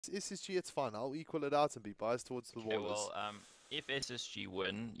SSG, it's fine. I'll equal it out and be biased towards the Okay, Ballers. well, if SSG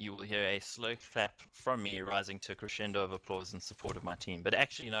win, you will hear a slow clap from me rising to a crescendo of applause in support of my team. But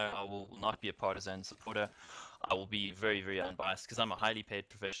actually, no, I will not be a partisan supporter. I will be very, very unbiased because I'm a highly paid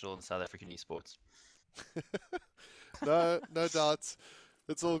professional in South African esports. No, no doubts.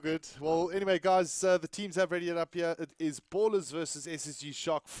 It's all good. Well, anyway, guys, the teams have ready it up here. It is Ballers versus SSG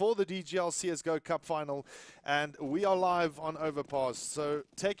Shock for the DGL CSGO Cup final, and we are live on Overpass. So,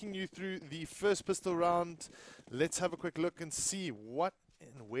 taking you through the first pistol round, let's have a quick look and see what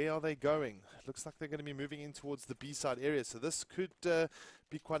and where are they going. Looks like they're going to be moving in towards the B side area, so this could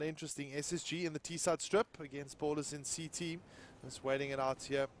be quite interesting. SSG in the T side strip against Ballers in CT. Just waiting it out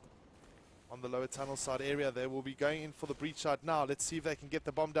here on the lower tunnel side area. They will be going in for the breach side now. Let's see if they can get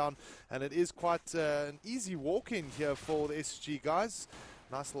the bomb down. And it is quite an easy walk in here for the SSG guys.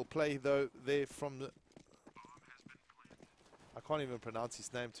 Nice little play though there from the... I can't even pronounce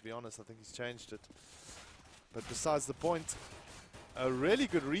his name, to be honest. I think he's changed it. But besides the point, a really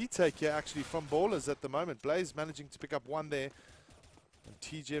good retake here actually from Ballers at the moment. Blaze managing to pick up one there. And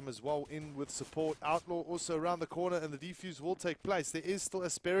TGM as well in with support. Outlaw also around the corner, and the defuse will take place. There is still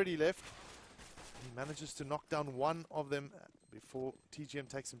Asperity left. He manages to knock down one of them before TGM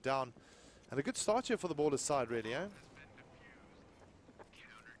takes him down. And a good start here for the Ballers side, really, eh?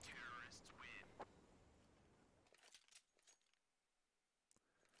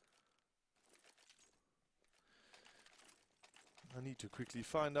 I need to quickly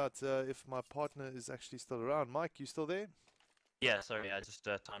find out if my partner is actually still around. Mike, you still there? Yeah, sorry, I just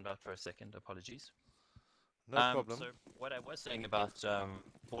timed out for a second. Apologies. No problem. So what I was saying about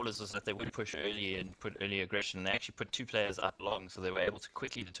Ballers was that they would push early and put early aggression. And they actually put two players up long, so they were able to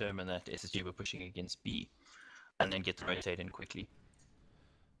quickly determine that SSG were pushing against B, and then get the rotate in quickly.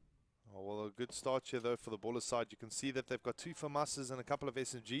 Oh, well, a good start here, though, for the Ballers side. You can see that they've got two FAMASs and a couple of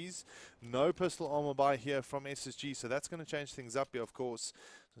SMGs. No pistol armor buy here from SSG, so that's going to change things up here, of course.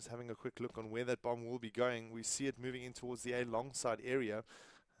 Just having a quick look on where that bomb will be going. We see it moving in towards the A long side area.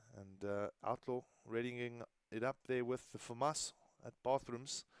 And Outlaw readying it up there with the FAMAS at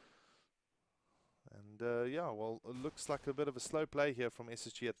bathrooms. And yeah, well, it looks like a bit of a slow play here from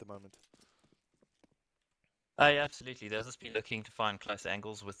SSG at the moment. Yeah, absolutely. They'll just be looking to find close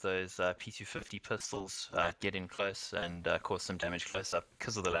angles with those P250 pistols, get in close and cause some damage close up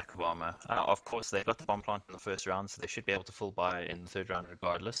because of the lack of armor. Of course, they've got the bomb plant in the first round, so they should be able to full buy in the third round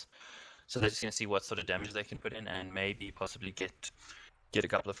regardless. So they're just going to see what sort of damage they can put in and maybe possibly get a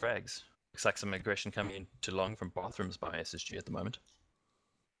couple of frags. Looks like some aggression coming into long from bathrooms by SSG at the moment.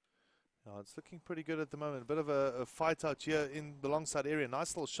 It's looking pretty good at the moment. A bit of a fight out here in the long side area.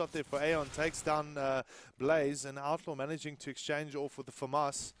 Nice little shot there for Aeon. Takes down Blaze, and Outlaw managing to exchange off with the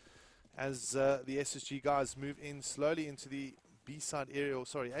FAMAS as the SSG guys move in slowly into the B side area, or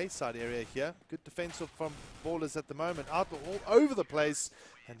sorry, A side area here. Good defense from Ballers at the moment. Outlaw all over the place,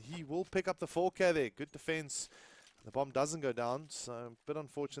 and he will pick up the 4K there. Good defense. The bomb doesn't go down, so a bit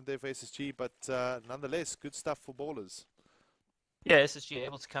unfortunate there for SSG, but nonetheless, good stuff for Ballers. Yeah, SSG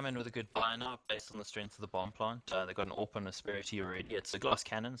able to come in with a good buy now based on the strength of the bomb plant. They've got an open Asperity already. It's a glass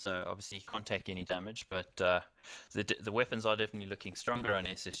cannon, so obviously you can't take any damage, but the weapons are definitely looking stronger on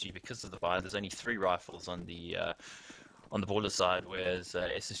SSG because of the buy. There's only 3 rifles on the Baller side, whereas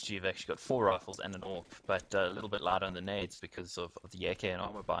SSG have actually got 4 rifles and an AWP, but a little bit lighter on the nades because of the AK and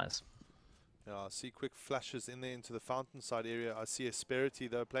armor buys. Yeah, I see quick flashes in there into the fountain side area. I see Asperity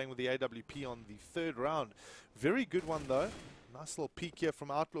though playing with the AWP on the third round. Very good one though. Nice little peek here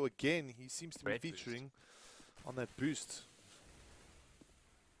from Outlaw again. He seems to be featuring on that boost.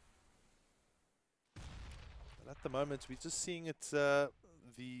 But at the moment, we're just seeing it,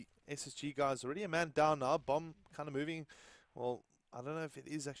 the SSG guys already a man down now. Bomb kind of moving. Well, I don't know if it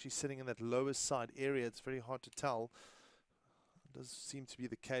is actually sitting in that lowest side area. It's very hard to tell. It does seem to be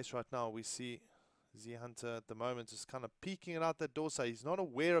the case right now. We see Z Hunter at the moment just kind of peeking it out that door. So he's not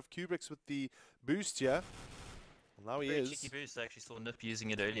aware of Kubrick's with the boost here. Well, now he is. Cheeky boost. I actually saw Nip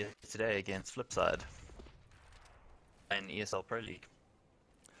using it earlier today against Flipside in ESL Pro League.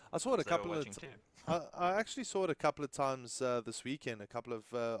 I saw it a couple of. I actually saw it a couple of times this weekend. A couple of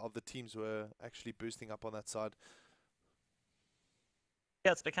the teams were actually boosting up on that side.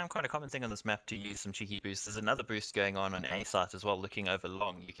 Yeah, it's become quite a common thing on this map to use some cheeky boosts. There's another boost going on A site as well, looking over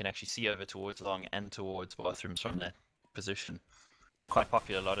long. You can actually see over towards long and towards bathrooms from that position. Quite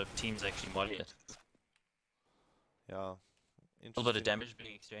popular. A lot of teams actually molly it. Yeah. A little bit of damage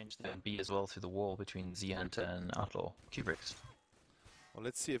being exchanged there and B as well through the wall between Z Hunter and Outlaw Kubricks. Well,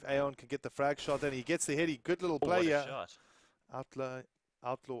 let's see if Aeon can get the frag shot. Then he gets the heady. Good little play here. Shot.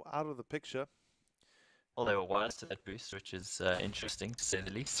 Outlaw out of the picture. Well, they were wise to that boost, which is interesting to say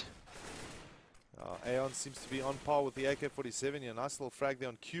the least. Aeon seems to be on par with the AK-47 here. Nice little frag there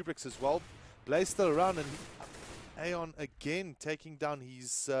on Kubrick's as well. Blaze still around, and Aeon again taking down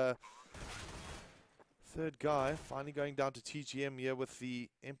his third guy. Finally going down to TGM here with the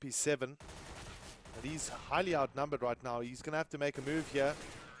MP7. But he's highly outnumbered right now. He's going to have to make a move here.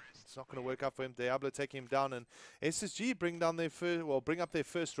 It's not going to work out for him. Diablo taking him down, and SSG bring up their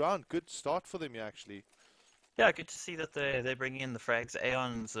first round. Good start for them here, actually. Yeah, good to see that they're bringing in the frags.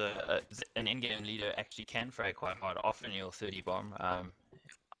 Aeon's an in-game leader, actually can frag quite hard. Often you'll 30 bomb. I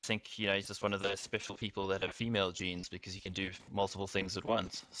think he's just one of those special people that have female genes because he can do multiple things at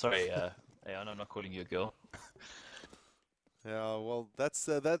once. Sorry, Aeon, I'm not calling you a girl. Yeah, well, that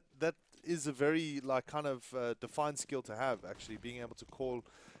is a very kind of defined skill to have, actually, being able to call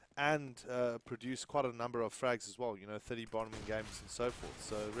and produce quite a number of frags as well. 30 bombing games and so forth.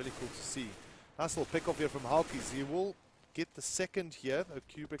 So really cool to see. Nice little pick off here from Halkies. He will get the second here.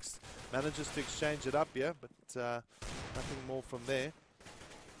 Kubrick manages to exchange it up here, but nothing more from there.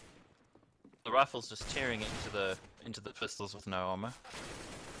 The rifle's just tearing into the pistols with no armor.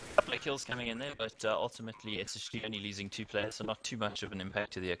 A couple of kills coming in there, but ultimately SSG only losing 2 players, so not too much of an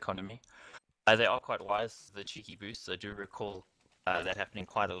impact to the economy. They are quite wise, the cheeky boosts. I do recall that happening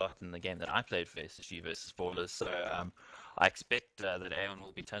quite a lot in the game that I played for SSG versus Ballers, so I expect that Aeon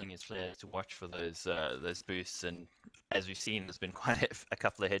will be telling his players to watch for those boosts, and as we've seen, there's been quite a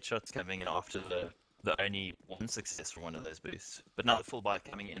couple of headshots coming in after the only one success from one of those boosts. But now the full buy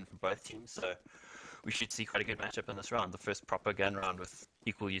coming in from both teams, so we should see quite a good matchup in this round. The first proper gun round with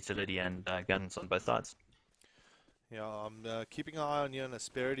equal utility and guns on both sides. Yeah, I'm keeping an eye on you and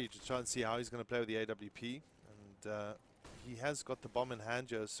Asperity to try and see how he's going to play with the AWP. And he has got the bomb in hand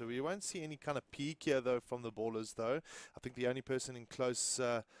here, so we won't see any kind of peek here, though, from the Ballers, though. I think the only person in close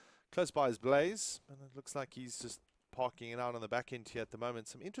by is Blaze, and it looks like he's just parking it out on the back end here at the moment.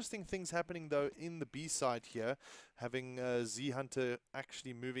 Some interesting things happening, though, in the B side here, having Z Hunter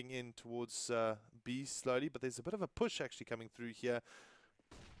actually moving in towards B slowly, but there's a bit of a push actually coming through here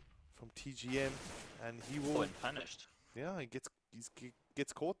from TGM, and he will punished. Yeah, he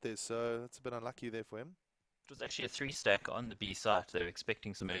gets caught there, so that's a bit unlucky there for him. It was actually a 3-stack on the B side. They were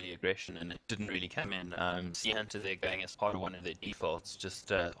expecting some early aggression, and it didn't really come in. Z Hunter there going as part of one of their defaults, just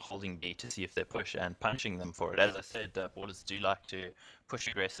holding B to see if they push and punching them for it. As I said, Ballers do like to push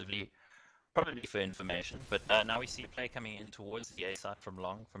aggressively, probably for information. But now we see a play coming in towards the A side from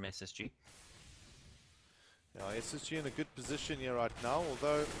long from SSG. Now SSG in a good position here right now,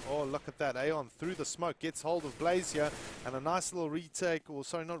 although, oh, look at that. Aeon through the smoke gets hold of Blaze here, and a nice little retake, or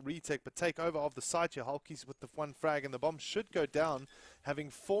sorry, not retake, but take over of the site here. Halkies with the one frag, and the bomb should go down, having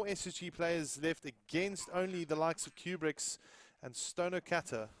 4 SSG players left against only the likes of Kubrick's and Stoner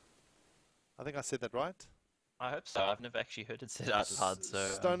Kata. I think I said that right? I hope so. I've never actually heard it said out loud, so...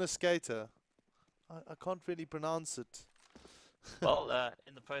 Stoner Skater. I can't really pronounce it. Well,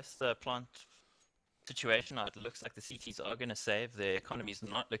 in the post-plant situation, it looks like the CTs are going to save. Their economy is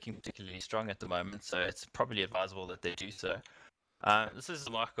not looking particularly strong at the moment, so it's probably advisable that they do so. This is the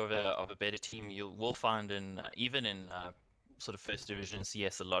mark of a better team. You will find even in sort of first division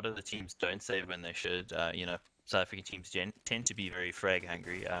CS, a lot of the teams don't save when they should. South African teams tend to be very frag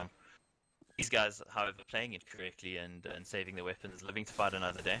hungry. These guys, however, playing it correctly and saving their weapons, living to fight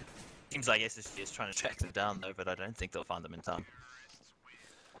another day. Seems like SSG is trying to track them down though, but I don't think they'll find them in time.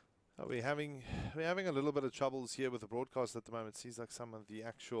 We're having a little bit of troubles here with the broadcast at the moment. It seems like some of the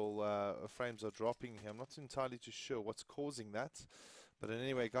actual frames are dropping here. I'm not entirely too sure what's causing that. But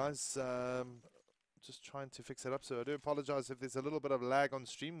anyway, guys, just trying to fix it up. So I do apologize if there's a little bit of lag on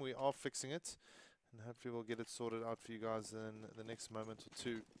stream. We are fixing it. And hopefully we'll get it sorted out for you guys in the next moment or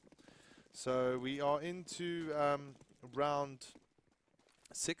two. So we are into round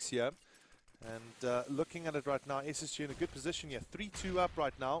 6 here. And looking at it right now, SSG in a good position here. 3-2 up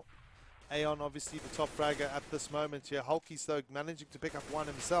right now. Aeon obviously the top fragger at this moment here. Halkies though managing to pick up one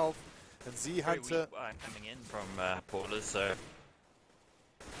himself. And Z Hunter coming in from Ballers, so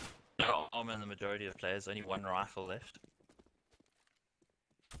no armor in the majority of players, only one rifle left.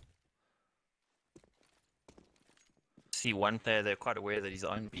 See one player, they're quite aware that he's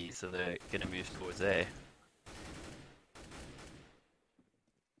on B, so they're going to move towards A.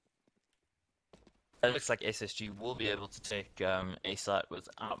 It looks like SSG will be able to take A site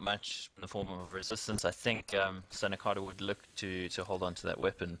without much in the form of resistance. I think Sanakata would look to hold on to that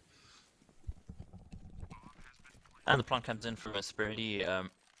weapon. And the plant comes in from Asperity.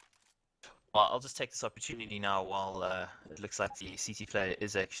 Well, I'll just take this opportunity now while it looks like the CT player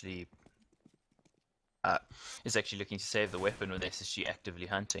is actually looking to save the weapon with SSG actively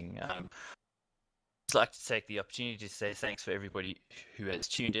hunting. I'd like to take the opportunity to say thanks for everybody who has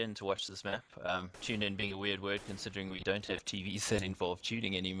tuned in to watch this map. Tuned in being a weird word considering we don't have TVs that involve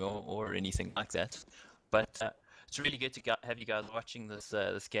tuning anymore or anything like that. But it's really good to have you guys watching this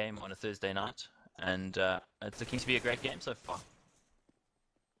game on a Thursday night, and it's looking to be a great game so far.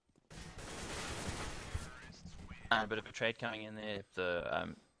 And a bit of a trade coming in there.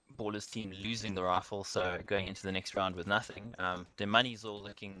 The Ballers team losing the rifle, so going into the next round with nothing. Their money's all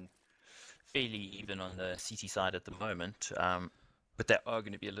looking fairly even on the CT side at the moment, but they are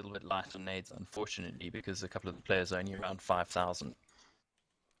going to be a little bit light on nades, unfortunately, because a couple of the players are only around 5,000.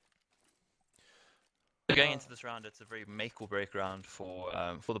 Going into this round, it's a very make or break round for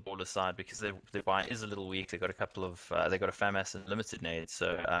the Ballers side because their buy is a little weak. They got a couple of they got a FAMAS and limited nades,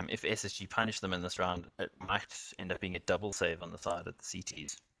 so if SSG punish them in this round, it might end up being a double save on the side of the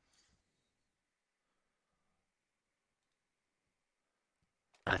CTs.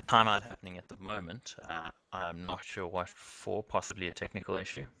 Timeout happening at the moment. I'm not sure what for, possibly a technical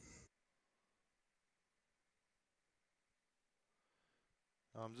issue.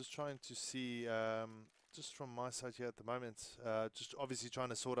 I'm just trying to see, just from my side here at the moment, just obviously trying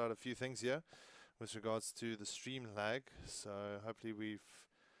to sort out a few things here with regards to the stream lag. So hopefully we've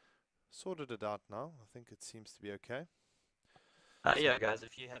sorted it out now. I think it seems to be okay. Yeah, guys,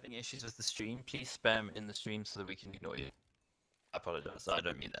 if you're having issues with the stream, please spam in the stream so that we can ignore you. I apologize. I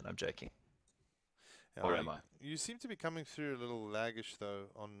don't mean that. I'm joking. Or am I? You seem to be coming through a little laggish though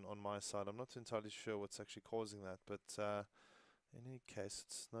on my side. I'm not entirely sure what's actually causing that, but in any case,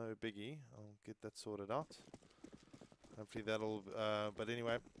 it's no biggie. I'll get that sorted out. Hopefully that'll. But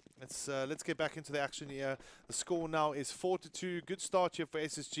anyway, let's get back into the action here. The score now is 4-2. Good start here for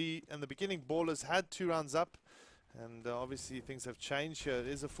SSG. And the beginning, Ballers had 2 rounds up. And obviously things have changed here. It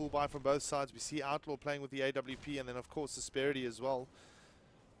is a full buy from both sides. We see Outlaw playing with the AWP and then of course Asperity as well.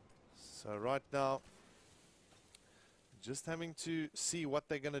 So right now, just having to see what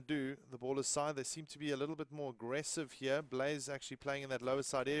they're going to do. The Ballers side, they seem to be a little bit more aggressive here. Blaze actually playing in that lower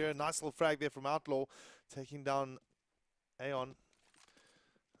side area. Nice little frag there from Outlaw, taking down Aeon.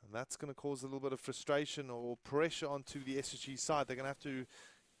 And that's going to cause a little bit of frustration or pressure onto the SSG side. They're going to have to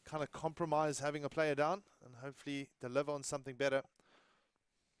kind of compromise having a player down and hopefully deliver on something better.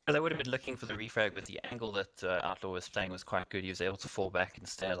 They would have been looking for the refrag, but the angle that Outlaw was playing was quite good. He was able to fall back and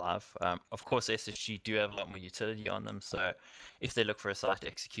stay alive. Of course, SSG do have a lot more utility on them, so if they look for a site to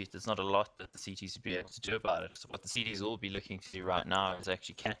execute, there's not a lot that the CTs would be able to do about it. So what the CTs will be looking to do right now is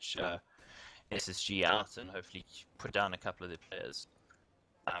actually catch SSG out and hopefully put down a couple of their players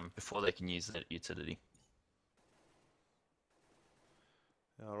before they can use that utility.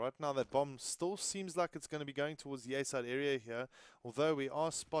 Right now that bomb still seems like it's going to be going towards the A side area here, although we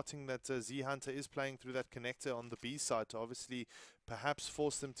are spotting that Z Hunter is playing through that connector on the B side to obviously perhaps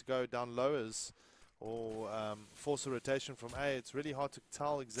force them to go down lowers or force a rotation from A. It's really hard to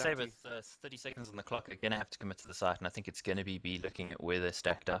tell exactly. Say with 30 seconds on the clock, they're going to have to commit to the site, and I think it's going to be looking at where they're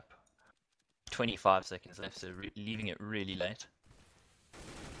stacked up. 25 seconds left, so leaving it really late.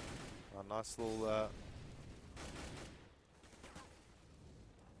 A nice little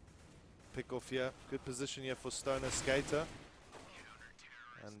pick off here. Good position here for Stoner Skater.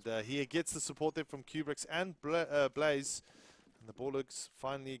 And he gets the support there from Kubricks and Blaze. And the Ballers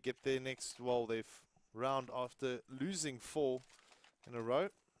finally get their next, well, they've round after losing 4 in a row.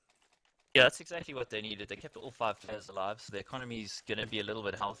 Yeah, that's exactly what they needed. They kept all 5 players alive, so the economy's going to be a little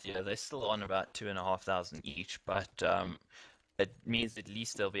bit healthier. They're still on about 2,500 each, but it means at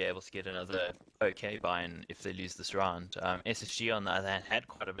least they'll be able to get another okay buy-in if they lose this round. SSG on the other hand had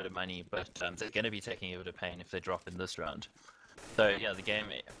quite a bit of money, but they're going to be taking a bit of pain if they drop in this round. So yeah, the game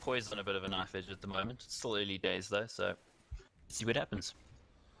poised on a bit of a knife edge at the moment. It's still early days though, so let's see what happens.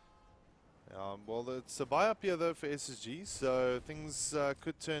 Well, it's a buy up here though for SSG, so things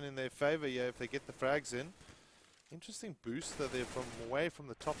could turn in their favor here if they get the frags in. Interesting boost that they're from away from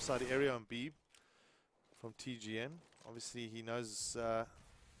the top side area on B from TGN. Obviously he knows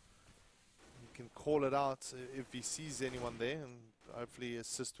he can call it out if he sees anyone there and hopefully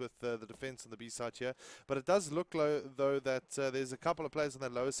assist with the defense on the B side here. But it does look though that there's a couple of players on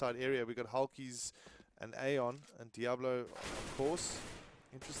that lower side area. We've got Hulkies and Aeon and Diablo of course.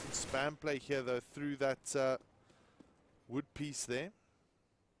 Interesting spam play here though through that wood piece there.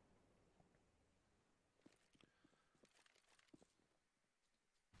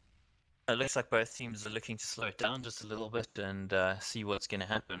 It looks like both teams are looking to slow it down just a little bit and see what's going to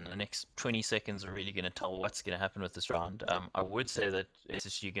happen. The next 20 seconds are really going to tell what's going to happen with this round. I would say that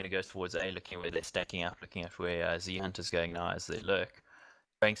SSG are going to go towards A, looking where they're stacking up, looking at where Z Hunter's going now as they lurk.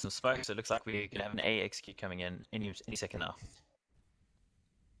 Throwing some smoke, so it looks like we're going to have an A execute coming in any second now.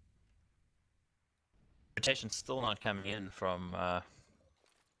 rotation's still not coming in from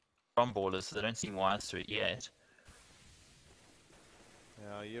Ballers, so they don't seem wise to it yet.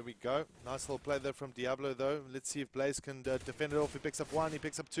 Yeah, here we go. Nice little play there from Diablo, though. Let's see if Blaze can defend it off. He picks up one, he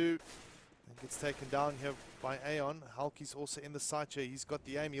picks up two. And gets taken down here by Aeon. Hulky's also in the sight here. He's got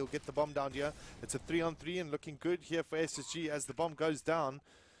the aim. He'll get the bomb down here. It's a 3-on-3 and looking good here for SSG as the bomb goes down.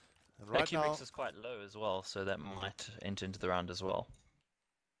 And right now, Q-Brix is quite low as well, so that might enter into the round as well.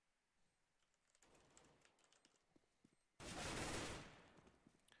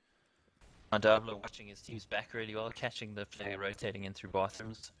 Diablo watching his team's back really well, catching the player rotating in through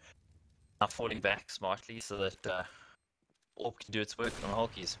bathrooms. Now falling back smartly so that Orb can do its work on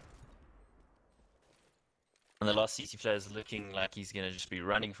Hulkies. And the last CT player is looking like he's going to just be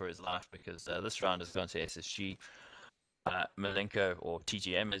running for his life because this round has gone to SSG. Malenko, or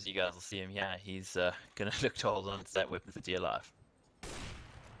TGM as you guys will see him here, he's going to look to hold on to that weapon for dear life.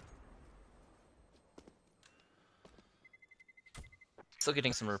 Still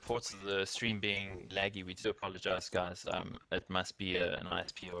getting some reports of the stream being laggy. We do apologize, guys. It must be an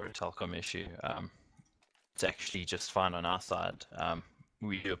ISP or a telecom issue. It's actually just fine on our side.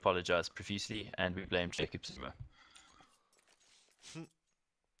 We do apologize profusely, and we blame Jacob Zuma.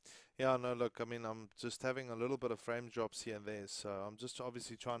 Yeah, no, look, I mean, I'm just having a little bit of frame drops here and there, so I'm just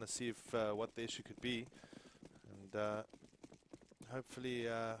obviously trying to see if what the issue could be, and hopefully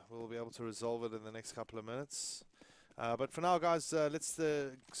we'll be able to resolve it in the next couple of minutes. But for now, guys, let's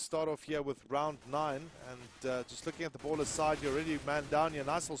start off here with round 9, and just looking at the baller's side, you're already man down here.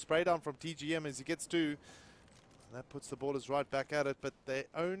 Nice little spray down from TGM as he gets 2. And that puts the ballers right back at it, but they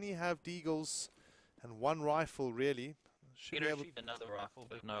only have deagles and 1 rifle, really. Should retrieve another rifle,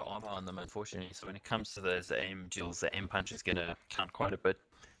 but no armor on them, unfortunately. So when it comes to those aim duels, the aim punch is going to count quite a bit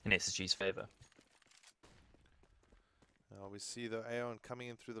in SSG's favor. Now we see the Aeon coming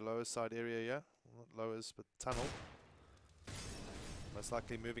in through the lower side area here. Not lowers, but tunnel. Most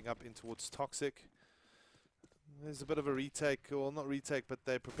likely moving up in towards Toxic. There's a bit of a retake, well not retake, but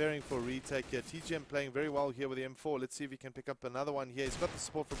they're preparing for a retake here. TGM playing very well here with the M4. Let's see if he can pick up another one here. He's got the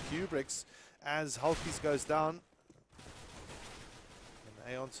support from Q-Brix as Hulkies goes down.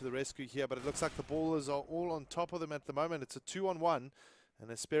 And Aeon to the rescue here, but it looks like the ballers are all on top of them at the moment. It's a 2-on-1,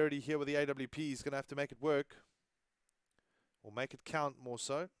 and Asperity here with the AWP. He's going to have to make it work. Or make it count more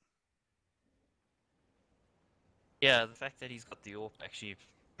so. Yeah, the fact that he's got the AWP actually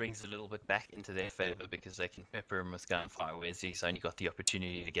brings a little bit back into their favor because they can pepper him with gunfire, whereas he's only got the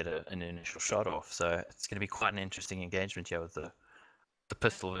opportunity to get an initial shot off. So it's going to be quite an interesting engagement here with the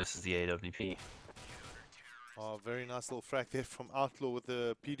pistol versus the AWP. Oh, very nice little frac there from Outlaw with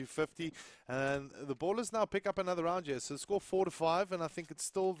the P250. And the ballers now pick up another round here. So score 4-5, and I think it's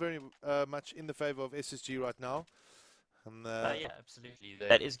still very much in the favor of SSG right now. And, yeah, absolutely.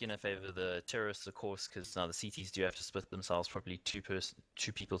 That is going to favor the terrorists, of course, because now the CTs do have to split themselves, probably two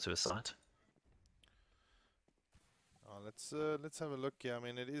people to a site. Let's have a look here. I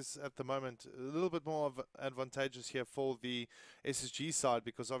mean, it is at the moment a little bit more advantageous here for the SSG side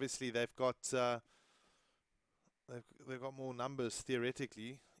because obviously they've got more numbers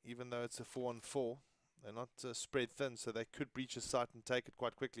theoretically, even though it's a 4-on-4. They're not spread thin, so they could breach a site and take it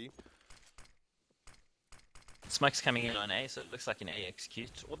quite quickly. Smoke's coming in on A, so it looks like an A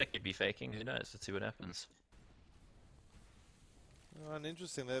execute, or they could be faking. Who knows? Let's see what happens. And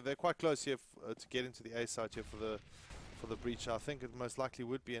interesting, they're quite close here to get into the A site here for the breach. I think it most likely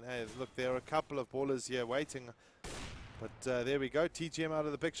would be an A. Look, there are a couple of ballers here waiting, but there we go. TGM out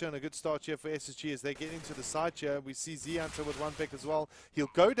of the picture, and a good start here for SSG as they get into the site here. We see Z-Hunter with 1 pick as well.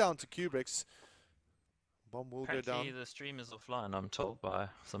 He'll go down to Q-Brix. Bomb will go down. The stream is offline, I'm told by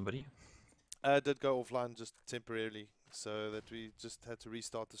somebody. Did go offline just temporarily, so that we just had to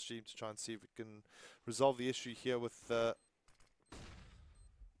restart the stream to try and see if we can resolve the issue here with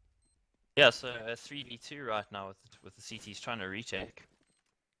yeah, so a 3v2 right now with the CTs trying to retake.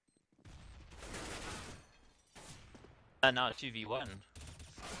 And now a 2v1.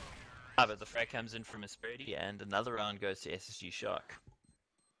 But the frag comes in from Asperity, and another round goes to SSG Shark.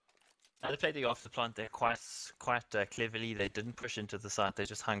 Now they played the off the plant there quite cleverly. They didn't push into the site. They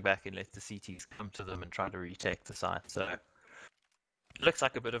just hung back and let the CTs come to them and try to retake the site. So it looks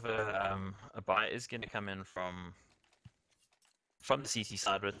like a bit of a buy is going to come in from the CT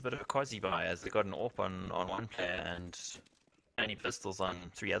side with a bit of a quasi buy as they got an AWP on 1 player and only pistols on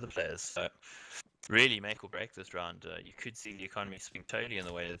 3 other players. So really make or break this round. You could see the economy swing totally in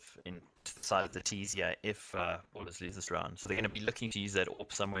the way of to the side of the T's here if Ballers lose this round. So they're going to be looking to use that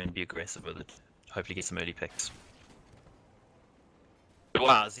AWP somewhere and be aggressive with it. Hopefully get some early picks.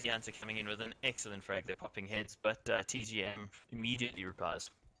 Wow, Z-Hunter coming in with an excellent frag. They're popping heads, but TGM immediately replies.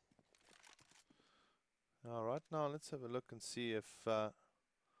 All right, now let's have a look and see if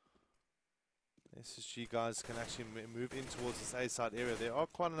SSG guys can actually move in towards this A side area. There are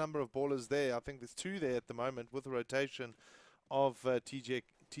quite a number of ballers there. I think there's 2 there at the moment with the rotation of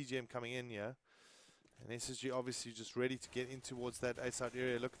TGM coming in here. And SSG obviously just ready to get in towards that A side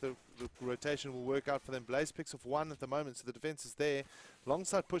area. Look, the rotation will work out for them. Blaze picks off 1 at the moment, so the defense is there. Long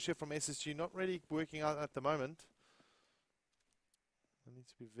side push here from SSG, not really working out at the moment. I need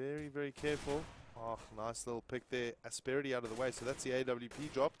to be very, very careful. Oh, nice little pick there. Asperity out of the way, so that's the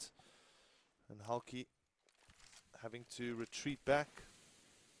AWP dropped. And Hulky having to retreat back.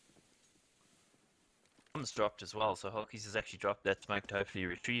 Bomb's dropped as well, so Hulkies has actually dropped that smoke to hopefully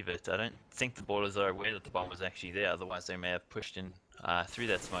retrieve it. I don't think the ballers are aware that the bomb was actually there, otherwise they may have pushed in through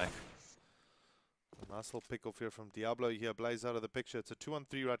that smoke. A nice little pick off here from Diablo here. Blaze out of the picture. It's a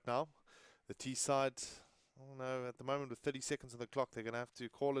 2-on-3 right now. The T side, oh no, at the moment with 30 seconds on the clock, they're going to have to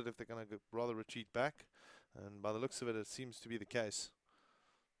call it if they're going to rather retreat back. And by the looks of it, it seems to be the case.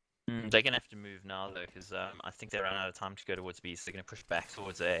 They're going to have to move now, though, because I think they run out of time to go towards B, so they're going to push back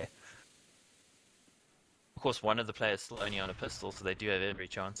towards A. Of course, one of the players still only on a pistol, so they do have every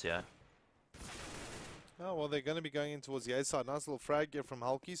chance here. Oh, well, they're going to be going in towards the A side. Nice little frag here from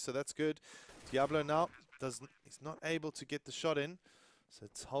Hulky, so that's good. Diablo now, he's not able to get the shot in, so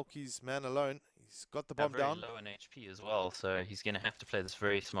it's Hulky's man alone. He's got the bomb down. Very low in HP as well, so he's going to have to play this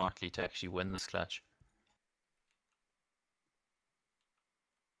very smartly to actually win this clutch.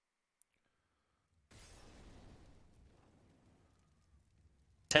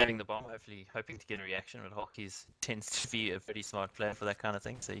 Having the bomb, hopefully hoping to get a reaction, but Hawkeys tends to be a pretty smart player for that kind of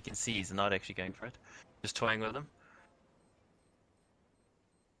thing, so you can see he's not actually going for it, just toying with him.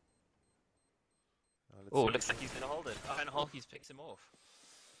 Oh, looks like he's going to hold it. Oh, and Hawkeys picks him off.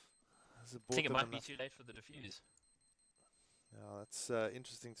 I think it might be too late for the defuse. Yeah, that's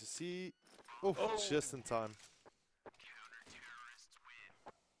interesting to see. Oh, just in time.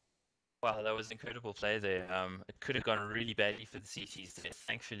 Wow, that was incredible play there. It could have gone really badly for the CTs there.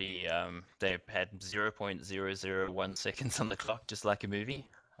 Thankfully, they had 0.001 seconds on the clock, just like a movie,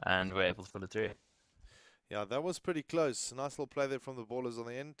 and were able to pull it through. Yeah, that was pretty close. Nice little play there from the ballers on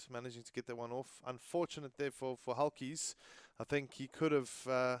the end, managing to get that one off. Unfortunate there for Hulkies. I think he could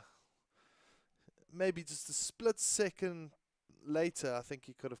have maybe just a split second later, I think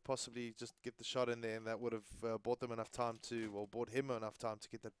he could have possibly just get the shot in there, and that would have bought them enough time to, or bought him enough time to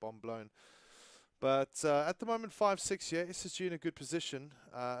get that bomb blown. But at the moment, 5-6 here, SSG in a good position,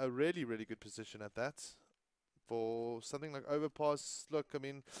 a really, really good position at that. For something like overpass, look, I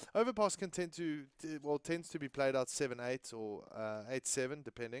mean, overpass can tends to be played out 7-8 or 8-7,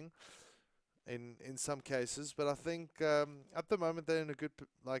 depending. In some cases, but I think at the moment they're in a good,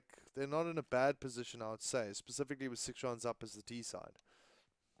 they're not in a bad position, I would say, specifically with 6 rounds up as the T side.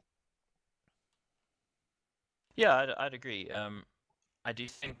 Yeah, I'd agree. I do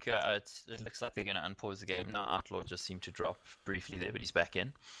think it looks like they're going to unpause the game now. Outlaw just seemed to drop briefly there, but he's back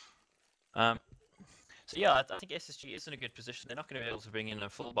in. So yeah, I think SSG is in a good position. They're not going to be able to bring in a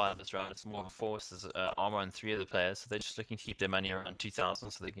full buy this round. It's more of a force. There's armor on 3 of the players, so they're just looking to keep their money around 2,000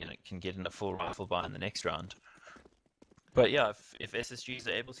 so they can get in a full rifle buy in the next round. But yeah, if SSGs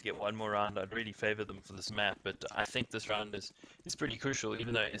are able to get one more round, I'd really favor them for this map. But I think this round is pretty crucial,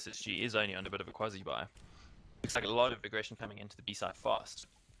 even though SSG is only on a bit of a quasi buy. Looks like a lot of aggression coming into the B side fast.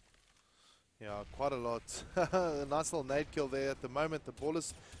 Yeah, quite a lot. A nice little nade kill there. At the moment, the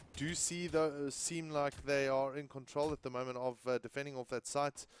ballers do seem like they are in control at the moment of defending off that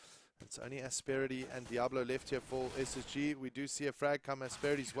site. It's only Asperity and Diablo left here for SSG. We do see a frag come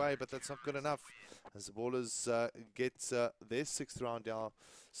Asperity's way, but that's not good enough as the ballers get their 6th round now.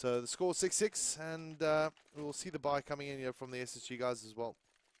 So the score 6-6, and we'll see the buy coming in here from the SSG guys as well.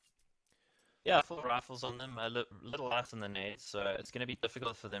 Yeah, full rifles on them, a little light on the nades, so it's going to be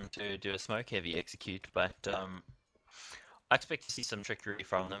difficult for them to do a smoke-heavy execute, but I expect to see some trickery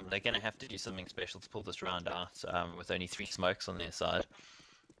from them. They're going to have to do something special to pull this round out with only 3 smokes on their side.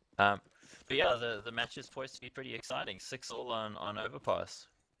 But yeah, the match is poised to be pretty exciting. 6-all on Overpass.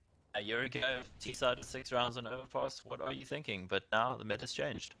 A year ago, T-side with 6 rounds on Overpass. What are you thinking? But now the meta's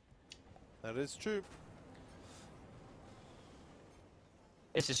changed. That is true.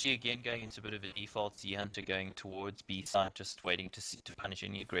 SSG again going into a bit of a default. Z Hunter going towards B side, just waiting to punish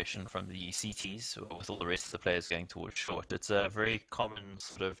any aggression from the CTs, with all the rest of the players going towards short. It's a very common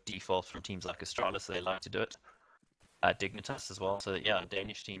sort of default from teams like Astralis. They like to do it. Dignitas as well. So yeah,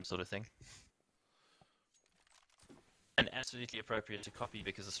 Danish team sort of thing. And absolutely appropriate to copy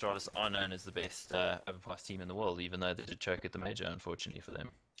because Astralis are known as the best overpass team in the world, even though they did choke at the major, unfortunately for them.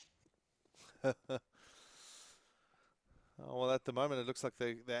 Well, at the moment, it looks like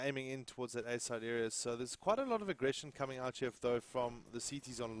they're aiming in towards that A side area. So there's quite a lot of aggression coming out here, though, from the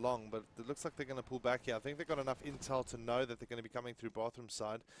CTs on long. But it looks like they're going to pull back here. I think they've got enough intel to know that they're going to be coming through bathroom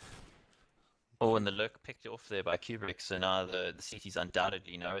side. Oh, and the lurk picked off there by Kubrick, so now the CTs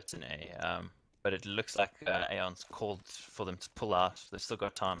undoubtedly know it's an A. But it looks like Aeon's called for them to pull out. They've still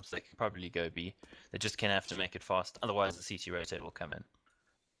got time, so they can probably go B. They just gonna have to make it fast, otherwise the CT rotate will come in.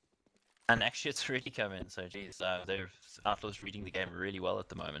 And actually, it's already come in, so geez, they're Outlaws reading the game really well at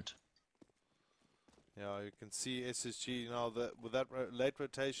the moment. Yeah, you can see SSG now that with that late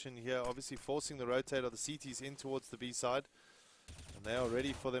rotation here, obviously forcing the rotate of the CTs in towards the B side. And they are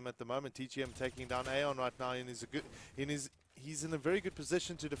ready for them at the moment. TGM taking down Aeon right now, and he's in a very good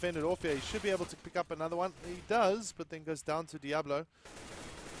position to defend it off here. He should be able to pick up another one. He does, but then goes down to Diablo.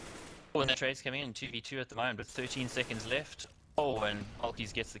 Oh, and the trade's coming in 2v2 at the moment with 13 seconds left. Oh, and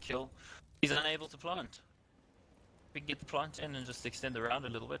Alkes gets the kill. He's unable to plant. We can get the plant in and just extend the round a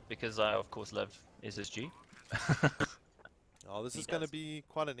little bit because I, of course, love SSG. Oh, this is going to be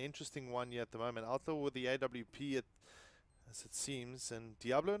quite an interesting one here at the moment. Outlaw with the AWP as it seems, and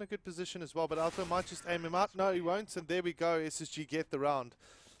Diablo in a good position as well, but Outlaw might just aim him out. No, he won't, and there we go. SSG get the round.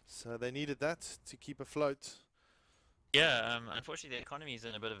 So they needed that to keep afloat. Yeah, unfortunately the economy is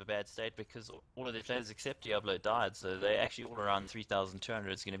in a bit of a bad state because all of their players except Diablo died, so they're actually all around 3,200.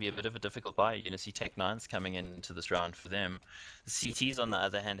 It's going to be a bit of a difficult buy. You're going to see Tech-9s coming into this round for them. The CTs, on the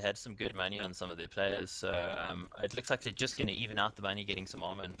other hand, had some good money on some of their players, so it looks like they're just going to even out the money, getting some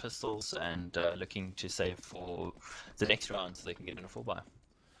armor and pistols, and looking to save for the next round so they can get in a full buy.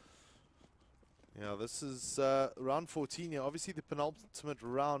 Yeah, this is round 14 here. Obviously the penultimate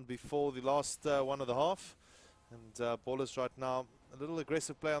round before the last one of the half. And Ballers right now, a little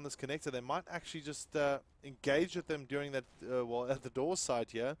aggressive play on this connector. They might actually just engage with them during that, well, at the door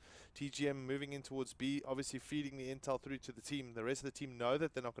side here. TGM moving in towards B, obviously feeding the intel through to the team. The rest of the team know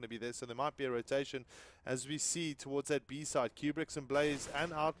that they're not going to be there, so there might be a rotation. As we see towards that B side, Kubricks and Blaze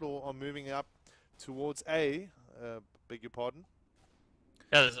and Outlaw are moving up towards A. Beg your pardon?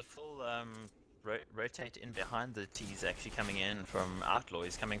 Yeah, there's a full rotate in behind the T's actually coming in from Outlaw.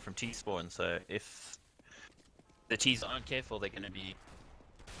 He's coming from T-spawn, so if the T's aren't careful, they're going to be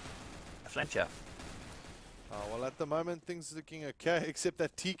a flank here. Well, at the moment things are looking okay, except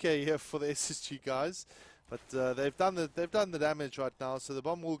that TK here for the SSG guys. But they've done the damage right now, so the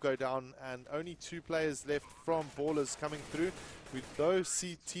bomb will go down, and only 2 players left from Ballers coming through. We though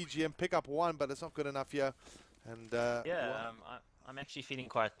see TGM pick up 1, but it's not good enough here. And yeah, I'm actually feeling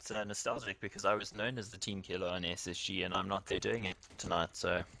quite nostalgic because I was known as the team killer on SSG, and I'm not there doing it tonight,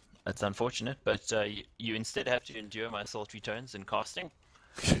 so. That's unfortunate, but you instead have to endure my sultry tones and casting.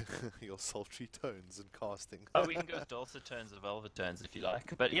 Your sultry tones and casting. Oh, we can go with dulcet tones and velvet tones if you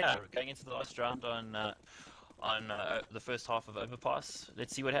like. But yeah, going into the last round on the first half of Overpass,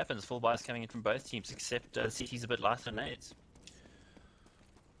 let's see what happens. Full buys coming in from both teams, except CT's a bit lighter than nades.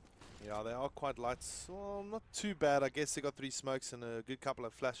 Yeah, they are quite light. Well, not too bad. I guess they got 3 smokes and a good couple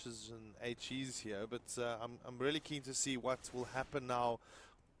of flashes and HEs here. But I'm really keen to see what will happen now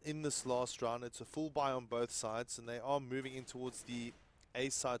in this last round. It's a full buy on both sides, and they are moving in towards the A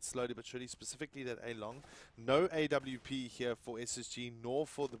side slowly but surely, specifically that A long. No AWP here for SSG nor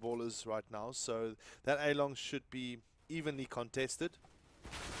for the Ballers right now, so that A long should be evenly contested.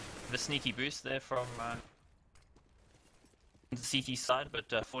 The sneaky boost there from the CT side,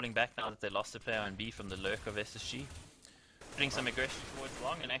 but falling back now that they lost a player on B from the lurk of SSG. Putting some aggression towards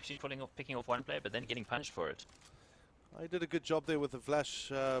long and actually picking off 1 player, but then getting punched for it. I did a good job there with the flash,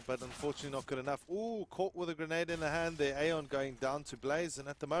 but unfortunately not good enough. Ooh, caught with a grenade in the hand there. Aeon going down to Blaze, and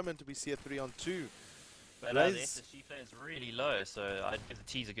at the moment we see a 3-on-2. But the SSG player is really low, so I'd give the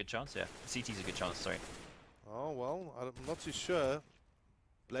T's a good chance here. CT's a good chance, sorry. Oh, well, I'm not too sure.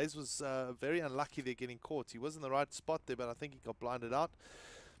 Blaze was very unlucky there getting caught. He was in the right spot there, but I think he got blinded out.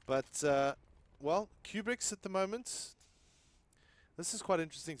 But, well, Kubricks at the moment. This is quite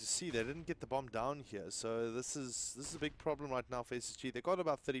interesting to see. They didn't get the bomb down here, so this is a big problem right now for SSG. They've got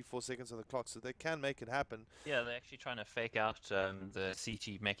about 34 seconds on the clock, so they can make it happen. Yeah, they're actually trying to fake out the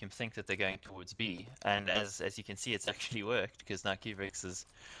CT, make him think that they're going towards B. And as you can see, it's actually worked, because now Kubricks is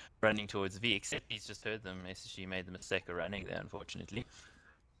running towards V, except he's just heard them. SSG made the mistake of running there, unfortunately.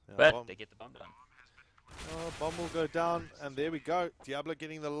 Yeah, but they get the bomb down. Bomb will go down, and there we go. Diablo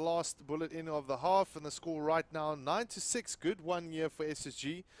getting the last bullet in of the half, and the score right now 9-6. Good 1 year for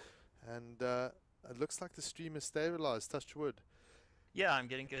SSG, and it looks like the stream is stabilized. Touch wood. Yeah, I'm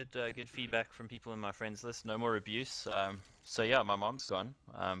getting good feedback from people in my friends list. No more abuse. So yeah, my mom's gone,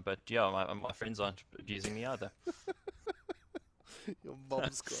 but yeah, my friends aren't abusing me either. Your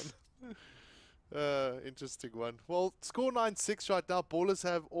mom's gone. Interesting one. Well, score 9-6 right now. Ballers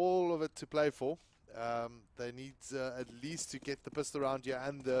have all of it to play for. They need at least to get the pistol around here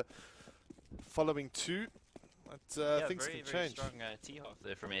and the following two. But Yeah, things very, can very change. strong T-half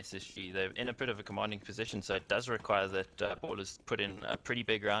there from SSG. They're in a bit of a commanding position, so it does require that ballers put in a pretty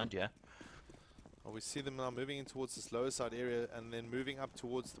big round, yeah. Well, we see them now moving in towards this lower side area and then moving up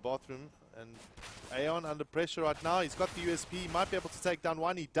towards the bathroom. And Aeon under pressure right now. He's got the USP. He might be able to take down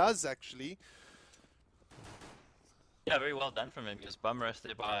one. He does, actually. Yeah, very well done from him. He was bum rushed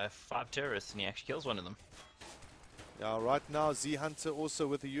there by 5 terrorists, and he actually kills one of them. Yeah, right now Z Hunter also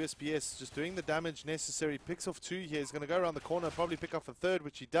with the USPS just doing the damage necessary. Picks off 2 here. He's going to go around the corner, probably pick off a 3rd,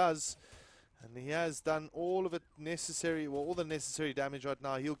 which he does. And he has done all of it necessary, well, all the necessary damage right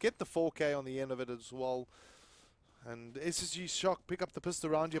now. He'll get the 4K on the end of it as well. And SSG Shock pick up the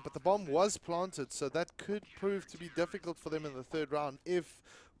pistol around here, but the bomb was planted, so that could prove to be difficult for them in the 3rd round if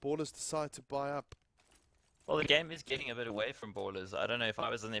Ballers decide to buy up. Well, the game is getting a bit away from ballers. I don't know if I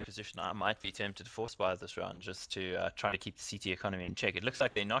was in their position, I might be tempted to force buy this round just to try to keep the CT economy in check. It looks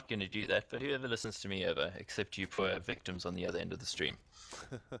like they're not going to do that, but whoever listens to me ever, except you poor victims on the other end of the stream.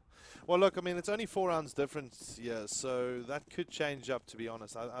 Well, look, I mean, it's only 4 rounds difference here, so that could change up, to be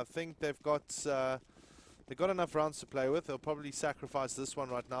honest. I think they've got enough rounds to play with. They'll probably sacrifice this one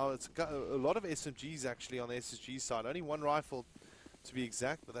right now. It's got a lot of SMGs, actually, on the SSG side. Only 1 rifle, to be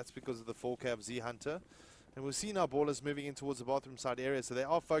exact, but that's because of the 4K of Z Hunter. And we'll see now ballers moving in towards the bathroom side area, so they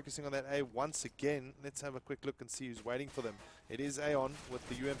are focusing on that A once again. Let's have a quick look and see who's waiting for them. It is Aeon with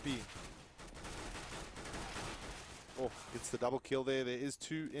the UMP. Oh, gets the double kill there. There is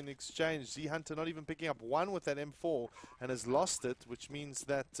 2 in exchange. Z Hunter not even picking up 1 with that M4 and has lost it, which means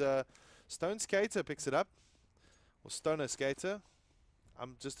that Stone Skater picks it up. Or Stoner Skater.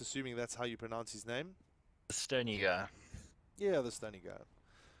 I'm just assuming that's how you pronounce his name. The Stony guy. Yeah, the Stony guy.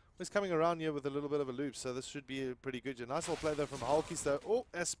 He's coming around here with a little bit of a loop, so this should be pretty good. A nice little play there from Hulkies, though. Oh,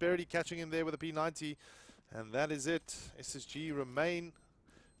 Asperity catching him there with a P90. And that is it. SSG remain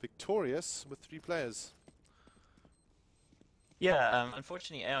victorious with 3 players. Yeah,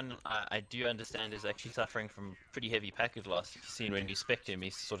 unfortunately, Aeon, I do understand, is actually suffering from pretty heavy package loss. You've seen when you spec him,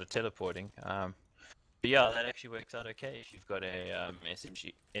 he's sort of teleporting. But yeah, that actually works out okay if you've got a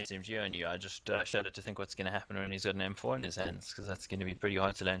SMG on you. I just shudder to think what's going to happen when he's got an M4 in his hands, because that's going to be pretty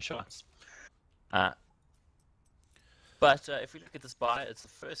hard to land shots. But if we look at this buy, it's the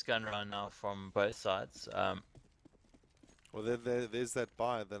first gun round now from both sides. Well, there's that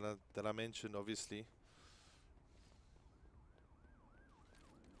buy that I mentioned, obviously.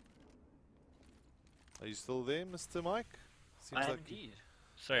 Are you still there, Mr. Mike? Seems like indeed.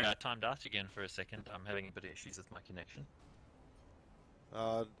 Sorry, I timed out again for a second. I'm having a bit of issues with my connection.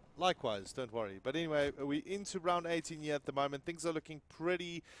 Likewise, don't worry. But anyway, we're into round 18 here at the moment. Things are looking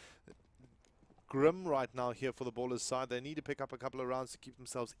pretty grim right now here for the Ballers side. They need to pick up a couple of rounds to keep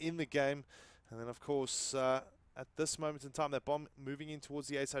themselves in the game. And then, of course, at this moment in time, that bomb moving in towards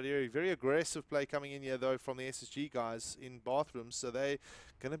the A-side area. Very aggressive play coming in here, though, from the SSG guys in bathrooms. So they're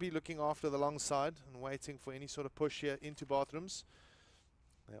going to be looking after the long side and waiting for any sort of push here into bathrooms.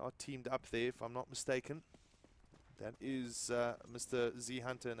 They are teamed up there, if I'm not mistaken. That is Mr. Z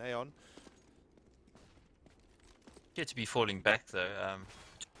Hunter and Aeon. Get to be falling back, though,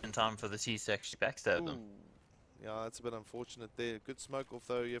 in time for the T's to actually backstab them. Yeah, that's a bit unfortunate there. Good smoke off,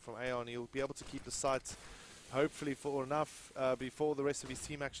 though, here from Aeon. He'll be able to keep the sights, hopefully, for enough before the rest of his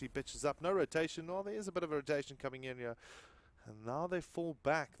team actually pitches up. No rotation. Oh, there is a bit of a rotation coming in here. And now they fall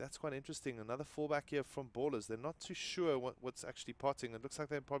back. That's quite interesting. Another fallback here from Ballers. They're not too sure what's actually potting. It looks like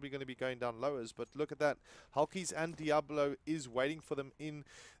they're probably going to be going down lowers. But look at that. Hulkies and Diablo is waiting for them in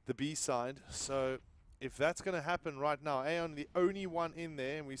the B side. So if that's going to happen right now, Aeon the only one in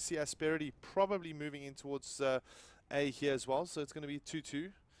there. And we see Asperity probably moving in towards A here as well. So it's going to be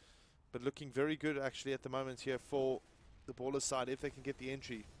 2-2. But looking very good actually at the moment here for the Ballers side if they can get the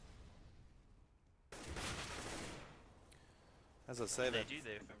entry. As I say, they do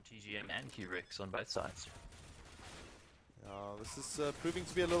there from TGM and Q-Rex on both sides. This is proving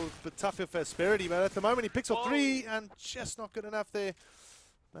to be a little bit tougher for Asperity, but at the moment he picks off 3 and just not good enough there.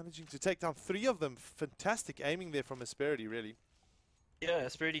 Managing to take down 3 of them. Fantastic aiming there from Asperity, really. Yeah,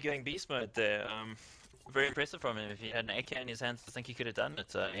 Asperity going beast mode there. Very impressive from him. If he had an AK in his hands, I think he could have done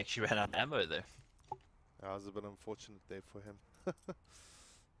it. He actually ran out of ammo there. That was a bit unfortunate there for him.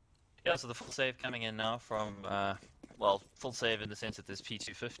 Yeah, so the full save coming in now from, well, full save in the sense that there's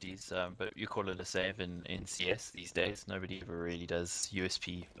P250s, but you call it a save in CS these days. Nobody ever really does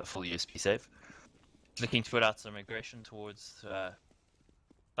USP, a full USP save. Looking to put out some aggression towards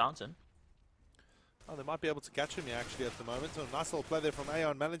Fountain. Oh, they might be able to catch him here actually at the moment. So nice little play there from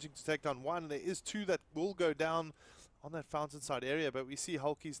Aeon, managing to take down one. There is two that will go down on that fountain side area, but we see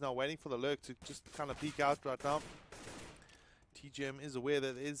Hulky's now waiting for the lurk to just kind of peek out right now. TGM is aware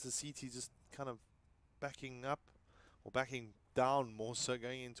that there is the CT just kind of backing up, or backing down more so,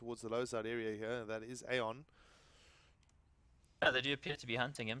 going in towards the low side area here. That is Aeon. Yeah, they do appear to be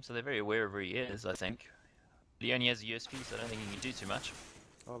hunting him, so they're very aware of where he is, I think. He only has a USP, so I don't think he can do too much.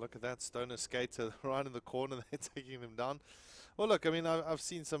 Oh, look at that. Stoner skater right in the corner. They're taking them down. Well, look, I mean, I've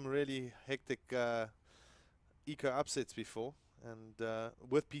seen some really hectic eco upsets before, and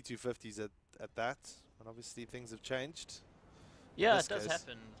with P250s at that. And obviously things have changed. Yeah, it does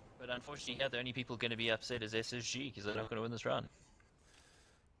happen. But unfortunately, here the only people going to be upset is SSG, because they're not going to win this round.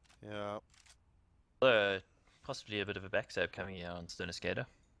 Yeah. Possibly a bit of a backstab coming here on Stoner Skater.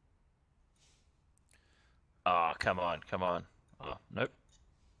 Oh, come on, come on. Oh, nope.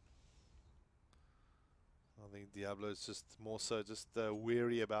 I think Diablo is just more so just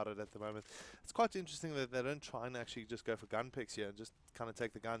weary about it at the moment. It's quite interesting that they don't try and actually just go for gun picks here and just kind of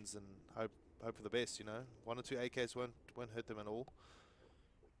take the guns and hope for the best, you know. 1 or 2 AKs won't hurt them at all.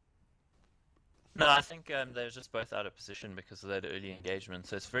 No, I think they're just both out of position because of that early engagement,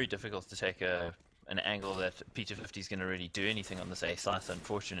 so it's very difficult to take an angle that P250 is going to really do anything on this A site,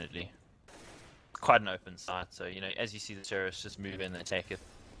 unfortunately. Quite an open site, so, you know, as you see the terrorists just move in and take it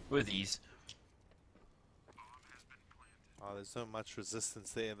with ease. Oh, there's not much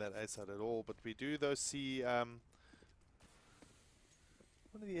resistance there in that A side at all, but we do though see one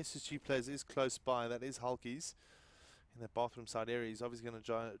of the SSG players is close by. That is Hulky's in that bathroom side area. He's obviously going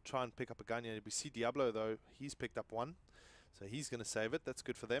to try and pick up a gun here. We see Diablo though, he's picked up one, so he's going to save it. That's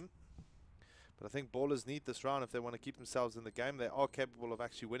good for them. But I think Ballers need this round if they want to keep themselves in the game. They are capable of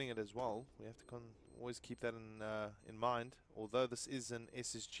actually winning it as well. We have to always keep that in mind, although this is an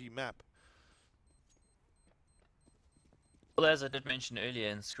SSG map. Well, as I did mention earlier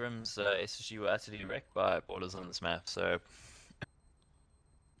in scrims, SSG were utterly wrecked by Ballers on this map, so a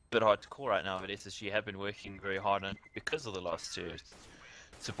bit hard to call right now, but SSG have been working very hard on it because of the loss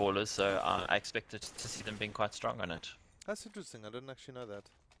to Ballers, so I expected to see them being quite strong on it. That's interesting, I didn't actually know that.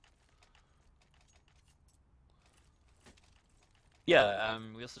 Yeah,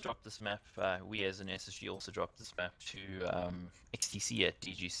 we also dropped this map, we as an SSG also dropped this map to XTC at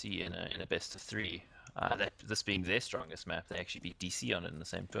DGC in a best of 3. This being their strongest map, they actually beat DC on it in the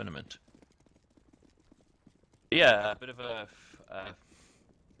same tournament. Yeah, a bit of a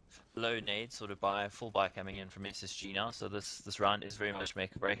low nade sort of full buy coming in from SSG now, so this round is very much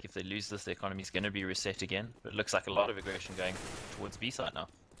make or break. If they lose this, the economy is going to be reset again, but it looks like a lot of aggression going towards B side now.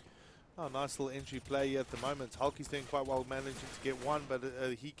 Oh, nice little entry play here at the moment. Hulky's doing quite well, managing to get one, but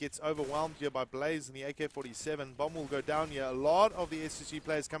he gets overwhelmed here by Blaze and the AK-47. Bomb will go down here. A lot of the SSG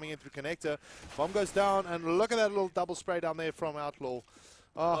players coming in through connector. Bomb goes down, and look at that little double spray down there from Outlaw.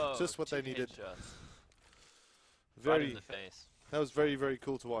 Oh, just what they needed. Right in the face. That was very, very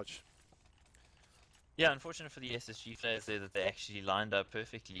cool to watch. Yeah, unfortunate for the SSG players there that they actually lined up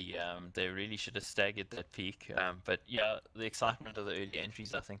perfectly. They really should have staggered that peak. But yeah, the excitement of the early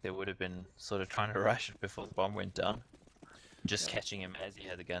entries, I think they would have been sort of trying to rush it before the bomb went down. Just catching him as he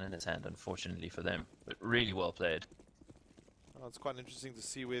had the gun in his hand, unfortunately for them. But really well played. Oh, it's quite interesting to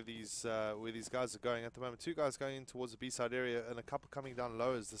see where these guys are going at the moment. 2 guys going in towards the B-side area and a couple coming down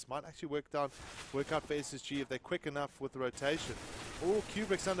lowers. This might actually work out for SSG if they're quick enough with the rotation. Oh,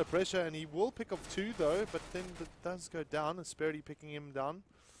 Kubrick's under pressure, and he will pick up 2 though, but then it does go down. Asperity picking him down.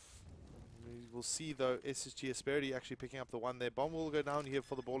 We will see though SSG Asperity actually picking up the 1 there. Bomb will go down here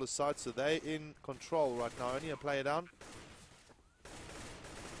for the Ballers side, so they're in control right now. Only a player down.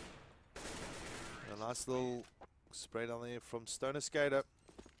 A nice little spray down there from Stoner Skater.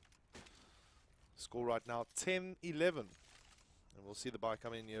 Score right now 10-11. And we'll see the buy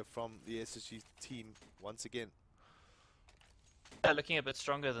come in here from the SSG team once again. Yeah, looking a bit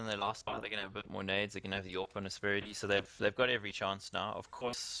stronger than their last buy. They're going to have a bit more nades. They're going to have the AWP and Asperity, so they've got every chance now. Of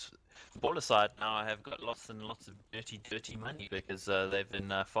course, the Baller side now have got lots and lots of dirty money because they've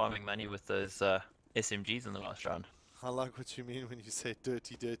been farming money with those SMGs in the last round. I like what you mean when you say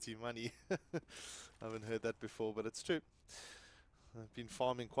dirty money. I haven't heard that before, but it's true. I've been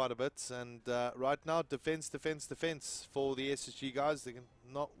farming quite a bit, and right now, defense for the SSG guys. They can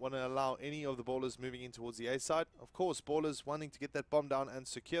not want to allow any of the Ballers moving in towards the A side. Of course, Ballers wanting to get that bomb down and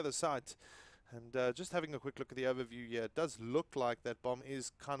secure the site. And just having a quick look at the overview here, it does look like that bomb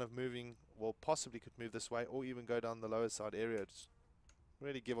is kind of moving, well, possibly could move this way, or even go down the lower side area. Just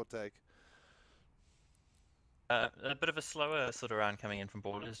really give or take. A bit of a slower sort of round coming in from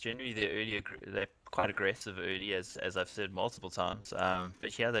ballers. Generally, they're quite aggressive early, as I've said multiple times. But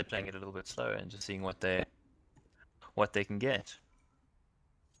here they're playing it a little bit slower and just seeing what they can get.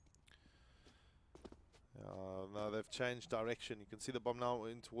 No, they've changed direction. You can see the bomb now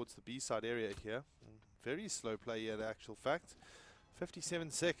in towards the B side area here. Very slow play here, the actual fact.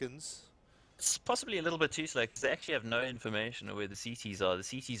 57 seconds. It's possibly a little bit too slow because they actually have no information of where the CTs are. The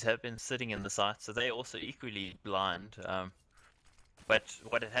CTs have been sitting in the site, so they're also equally blind. But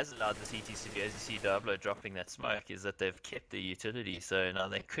what it has allowed the CTs to do, as you see Diablo dropping that smoke, is that they've kept the utility. So now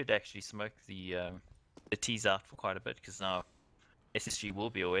they could actually smoke the T's out for quite a bit because now SSG will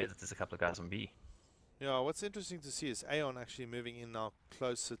be aware that there's a couple of guys on B. Yeah, what's interesting to see is Aeon actually moving in now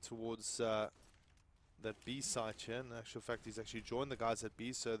closer towards that B site here. In actual fact, he's actually joined the guys at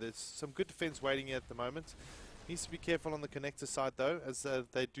B, so there's some good defense waiting here at the moment. Needs to be careful on the connector side though, as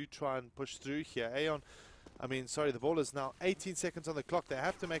they do try and push through here. The ball is now 18 seconds on the clock. They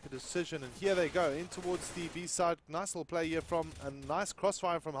have to make a decision, and here they go in towards the B side. Nice little play here from a nice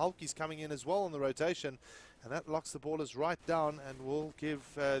crossfire from Hulky's coming in as well on the rotation, and that locks the ballers right down and will give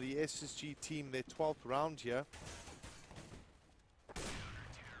the SSG team their 12th round here.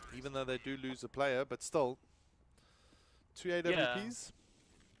 Even though they do lose a player, but still, 2 AWPs.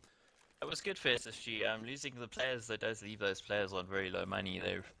 Yeah. It was good for SSG. Losing the players, that does leave those players on very low money.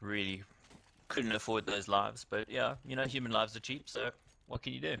 They really couldn't afford those lives. But yeah, human lives are cheap, so what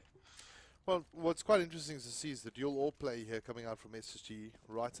can you do? Well, what's quite interesting to see is the dual AWP play here coming out from SSG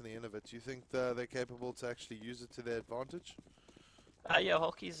right in the end of it. Do you think they're capable to actually use it to their advantage? Yeah,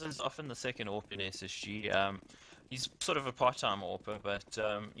 Hulkies is often the second AWP in SSG. He's sort of a part-time AWPer, but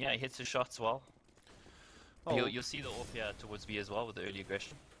yeah, he hits his shots well. Oh. You'll see the AWP here towards B as well with the early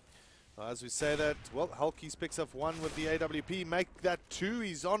aggression. As we say that, well, Hulkies picks up 1 with the AWP, make that 2.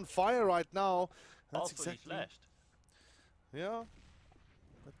 He's on fire right now. That's exactly flashed. Yeah.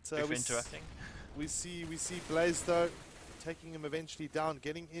 But interrupting. We see Blaze though taking him eventually down,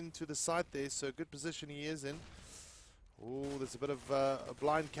 getting into the site there. So good position he is in. Oh, there's a bit of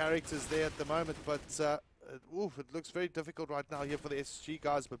blind characters there at the moment, but it looks very difficult right now here for the SSG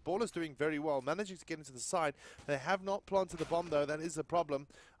guys. But Baller's doing very well, managing to get into the side. They have not planted the bomb though. That is a problem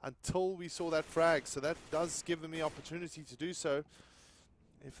until we saw that frag. So that does give them the opportunity to do so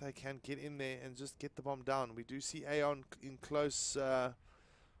if they can get in there and just get the bomb down. We do see Aeon in close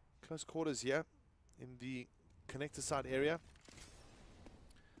quarters here in the connector side area.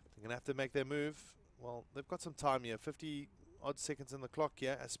 They're gonna have to make their move. Well, they've got some time here. 50 odd seconds in the clock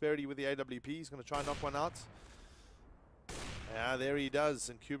here. Asperity with the AWP. He's going to try and knock one out. Yeah, there he does.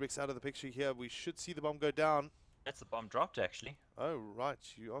 And Kubrick's out of the picture here. We should see the bomb go down. That's the bomb dropped, actually. Oh, right.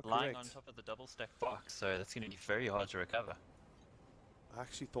 You are lying correct. on top of the double stack box, so that's going to be very hard to recover. I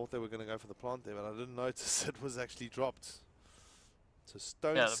actually thought they were going to go for the plant there, but I didn't notice it was actually dropped. It's a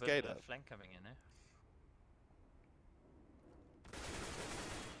stone skater. Bit of flank coming in there.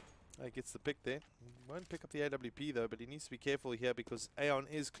 He gets the pick there. He won't pick up the AWP though, but he needs to be careful here because Aeon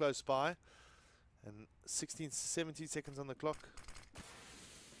is close by. And 17 seconds on the clock.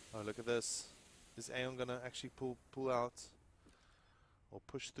 Oh, look at this. Is Aeon going to actually pull out or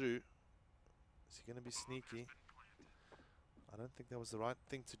push through? Is he going to be sneaky? I don't think that was the right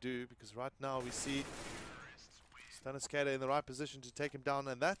thing to do because right now we see Stunner Skater in the right position to take him down.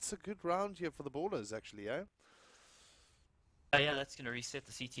 And that's a good round here for the Ballers actually, eh? Yeah, that's going to reset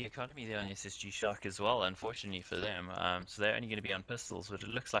the CT economy there on SSG Shark as well, unfortunately for them. So they're only going to be on pistols, but it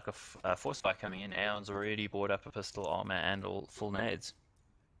looks like a force spike coming in. Aeon's already bought up a pistol armor and all full nades.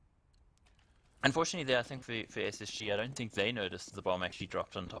 Unfortunately there, I think for SSG, I don't think they noticed the bomb actually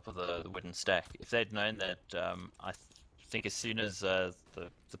dropped on top of the wooden stack. If they'd known that, I think as soon as the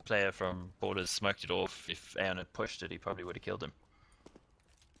player from Borders smoked it off, if Aeon had pushed it, he probably would have killed him.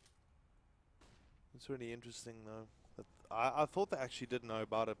 It's really interesting though. I thought they actually did know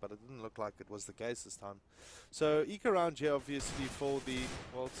about it, but it didn't look like it was the case this time. So Eco round here obviously for the,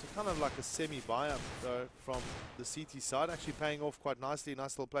 well, it's kind of like a semi-buy-up from the CT side, actually paying off quite nicely.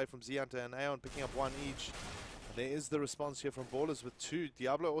 Nice little play from Z-Hunter and Aeon picking up 1 each. And there is the response here from Ballers with 2.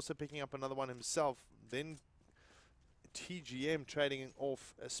 Diablo also picking up another one himself. Then TGM trading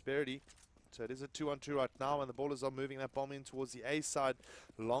off Asperity. So it is a 2-on-2 right now, and the Ballers are moving that bomb in towards the A side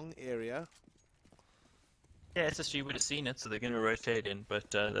long area. Yeah, SSG would have seen it, so they're going to rotate in,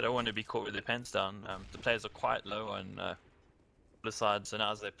 but they don't want to be caught with their pants down. The players are quite low on the side, so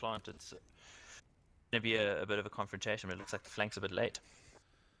now as they plant, it's going to be a bit of a confrontation, but it looks like the flank's a bit late.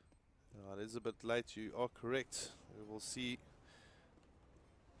 It is a bit late, you are correct. We will see.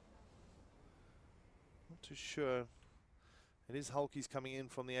 Not too sure. It is Hulkies coming in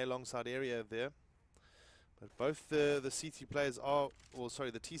from the A long side area there. But both the CT players are, or sorry,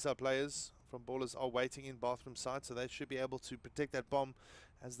 the T-side players from Ballers are waiting in bathroom side, so they should be able to protect that bomb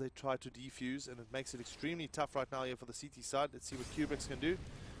as they try to defuse, and it makes it extremely tough right now here for the CT side. Let's see what Kubrick's can do.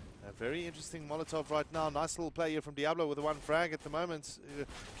 A very interesting Molotov right now. Nice little play here from Diablo with the one frag at the moment.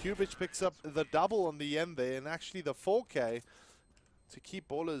 Kubrick picks up the double on the end there, and actually the 4K to keep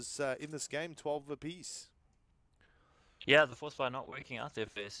Ballers in this game, 12 apiece. Yeah, the force fire not working out there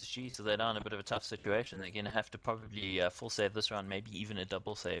for SSG, so they're now in a bit of a tough situation. They're going to have to probably full save this round, maybe even a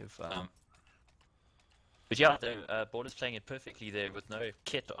double save. But yeah, Border's playing it perfectly there with no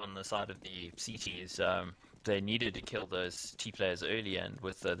kit on the side of the CTs. They needed to kill those T players early, and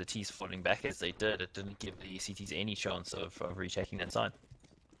with the Ts falling back as they did, it didn't give the CTs any chance of retaking that side.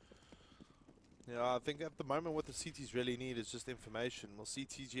 Yeah, I think at the moment what the CTs really need is just information. We'll see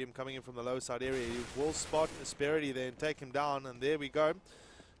TGM coming in from the low side area. He will spot Asperity there and take him down, and there we go.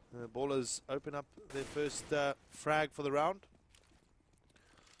 The Ballers open up their first frag for the round.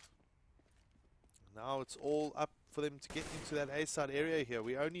 Now it's all up for them to get into that A side area here.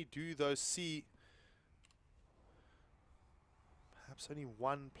 We only do those C. Perhaps only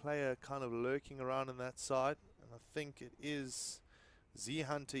one player kind of lurking around in that side, and I think it is Z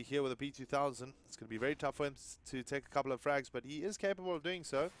Hunter here with a P2000. It's going to be very tough for him to take a couple of frags, but he is capable of doing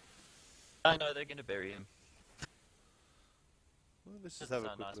so. I know they're going to bury him. Well, let's just have a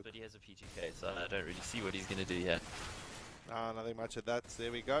quick nice, look. but he has a P2K, so I don't really see what he's going to do here. Nothing much of that.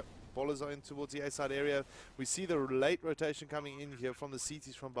 There we go. Ballers are in towards the A side area. We see the late rotation coming in here from the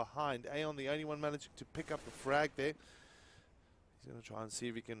CTs from behind. Aeon, the only one managing to pick up a frag there. He's going to try and see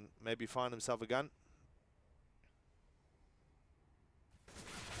if he can maybe find himself a gun.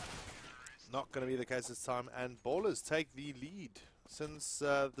 Not going to be the case this time, and Ballers take the lead since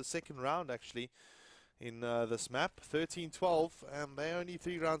the second round actually in this map, 13-12, and they're only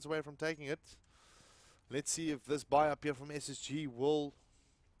 3 rounds away from taking it. Let's see if this buy up here from SSG will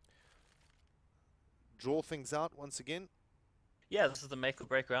draw things out once again. Yeah, this is the make or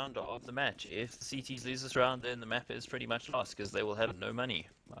break round of the match. If the CTs lose this round, then the map is pretty much lost because they will have no money.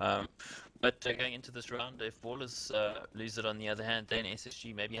 But going into this round, if Ballers lose it on the other hand, then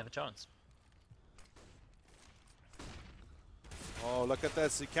SSG maybe have a chance. Oh, look at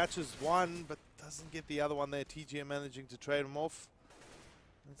this. He catches one, but doesn't get the other one there. TGM managing to trade him off.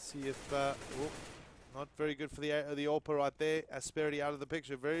 Let's see if... not very good for the AWP right there. Asperity out of the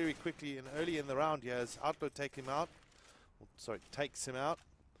picture very quickly and early in the round here as Outlaw takes him out.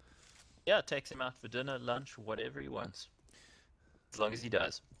 Yeah, takes him out for dinner, lunch, whatever he wants. As long as he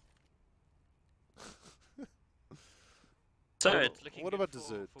does. So it's looking what good about for,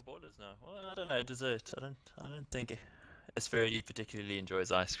 dessert? for Ballers now. Well, I don't know, dessert. I don't think Asperity particularly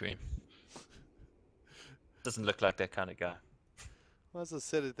enjoys ice cream. Doesn't look like that kind of guy. Well, as I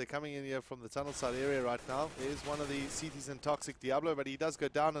said, they're coming in here from the tunnel side area right now. There's one of the CTs in Toxic Diablo, but he does go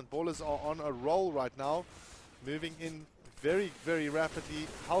down, and Ballers are on a roll right now. Moving in very, very rapidly.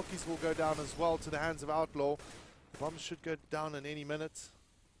 Halkies will go down as well to the hands of Outlaw. Bombs should go down in any minute,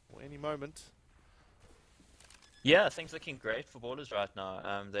 or any moment. Yeah, things looking great for Ballers right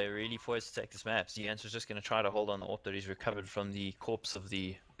now. They're really poised to take this map. Zian's just going to try to hold on the AWP that he's recovered from the corpse of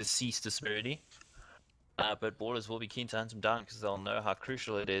the deceased Asperity. But Ballers will be keen to hunt him down because they'll know how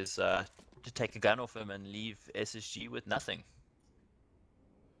crucial it is to take a gun off him and leave SSG with nothing.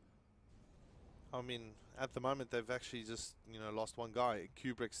 I mean, at the moment they've actually just, lost one guy.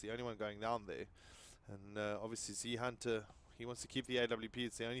 Kubrick's the only one going down there. And obviously Z Hunter, he wants to keep the AWP.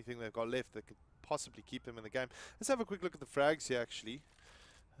 It's the only thing they've got left that could possibly keep them in the game. Let's have a quick look at the frags here actually.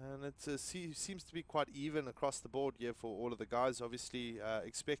 And it seems to be quite even across the board here for all of the guys. Obviously,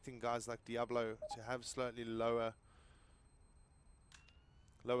 expecting guys like Diablo to have slightly lower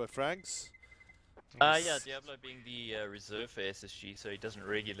frags. Yeah, Diablo being the reserve for SSG, so he doesn't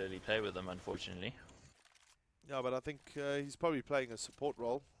regularly play with them, unfortunately. Yeah, but I think he's probably playing a support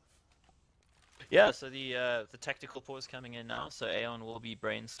role. Yeah, so the tactical pause coming in now, so Aeon will be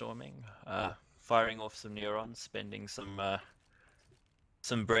brainstorming, firing off some neurons, spending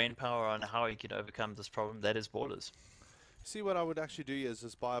some brain power on how he can overcome this problem that is Ballers. See, what I would actually do is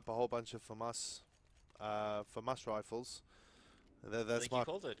just buy up a whole bunch of FAMAS rifles. I think you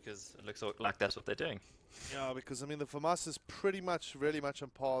called it because it looks like that's what they're doing. Yeah, because I mean the FAMAS is pretty much, really much on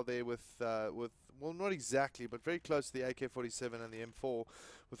par there with well, not exactly, but very close to the AK-47 and the M4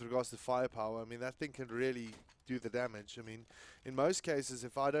 with regards to firepower. I mean that thing can really do the damage. I mean, in most cases,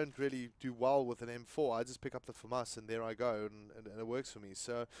 if I don't really do well with an M4, I just pick up the FAMAS and there I go, and it works for me.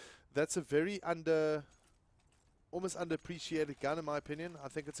 So that's a very almost underappreciated gun in my opinion. I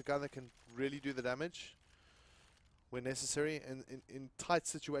think it's a gun that can really do the damage when necessary in tight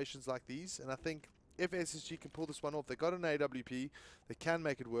situations like these. And I think if SSG can pull this one off, they got an AWP, they can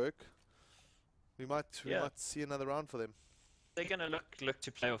make it work. We might see another round for them. They're going to look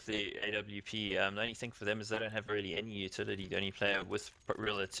to play off the AWP. The only thing for them is they don't have really any utility. The only player with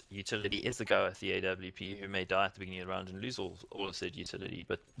real utility is the guy with the AWP, who may die at the beginning of the round and lose all of said utility.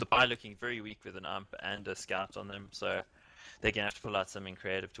 But the buy looking very weak with an ump and a scout on them, so they're going to have to pull out something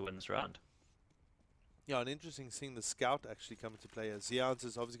creative to win this round. Yeah, and interesting seeing the scout actually come into play. Zions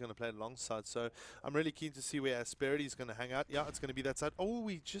is obviously going to play alongside, so I'm really keen to see where Asperity is going to hang out. Yeah, it's going to be that side. Oh,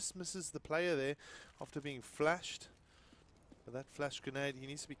 he just misses the player there after being flashed. But that flash grenade, he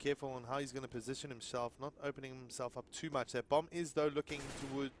needs to be careful on how he's going to position himself, not opening himself up too much. That bomb is, though, looking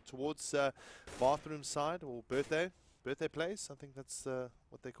towards bathroom side or birthday place. I think that's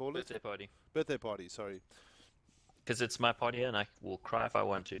what they call it. Birthday party. Birthday party, sorry. Because it's my party and I will cry if I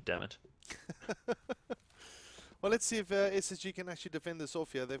want to, damn it. Well, let's see if SSG can actually defend this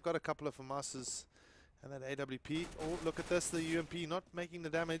off here. They've got a couple of FAMASs and that AWP. Oh, look at this, the UMP not making the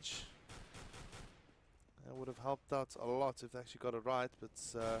damage. That would have helped out a lot if they actually got it right,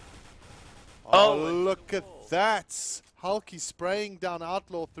 but oh, look at that! Hulky spraying down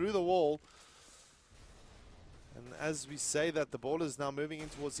Outlaw through the wall. And as we say that, the ball is now moving in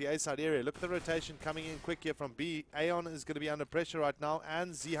towards the A side area. Look at the rotation coming in quick here from B. Aeon is going to be under pressure right now,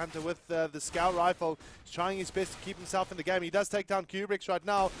 and Z Hunter with the scout rifle is trying his best to keep himself in the game. He does take down Kubrick right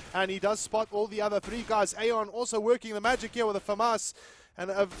now, and he does spot all the other three guys. Aeon also working the magic here with a FAMAS. And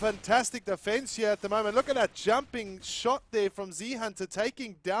a fantastic defense here at the moment. Look at that jumping shot there from Z Hunter,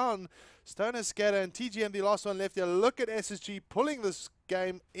 taking down Stoner Scatter and TGM, the last one left here. Look at SSG pulling this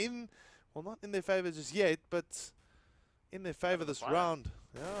game in, well, not in their favor just yet, but in their favor this round.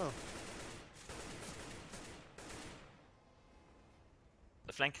 Yeah.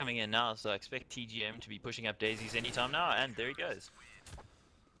 The flank coming in now, so I expect TGM to be pushing up daisies anytime now, and there he goes.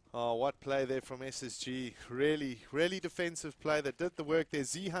 Oh, what play there from SSG. Really, really defensive play that did the work there.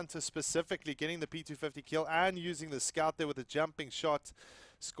 Z Hunter specifically getting the P250 kill and using the scout there with a jumping shot.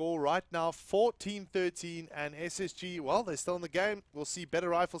 Score right now 14-13, and SSG, well, they're still in the game. We'll see better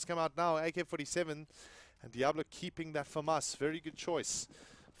rifles come out now. AK-47 and Diablo keeping that FAMAS. Very good choice.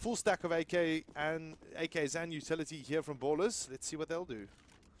 Full stack of AKs and utility here from Ballers. Let's see what they'll do.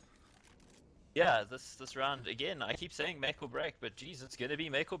 Yeah, this round, again, I keep saying make or break, but geez, it's going to be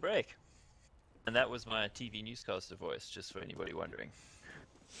make or break. And that was my TV newscaster voice, just for anybody wondering.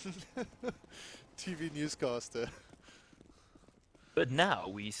 TV newscaster. But now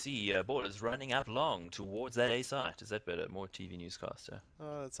we see Borders running up long towards that A site. Is that better? More TV newscaster.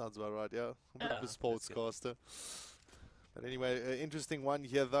 Oh, that sounds about right, yeah. A bit of a Yeah, sportscaster. But anyway, interesting one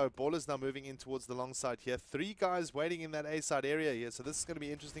here though. Ballers now moving in towards the long side here. Three guys waiting in that A side area here. So this is going to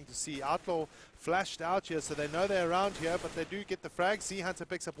be interesting to see. Outlaw flashed out here, so they know they're around here, but they do get the frag. Z Hunter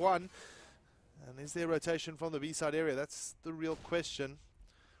picks up one. And is there rotation from the B side area? That's the real question.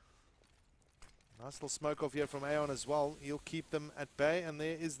 Nice little smoke off here from Aeon as well. He'll keep them at bay. And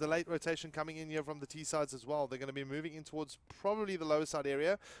there is the late rotation coming in here from the T sides as well. They're going to be moving in towards probably the lower side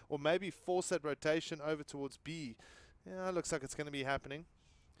area, or maybe force that rotation over towards B. Yeah, it looks like it's going to be happening.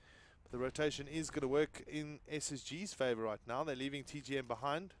 But the rotation is going to work in SSG's favor right now. They're leaving TGM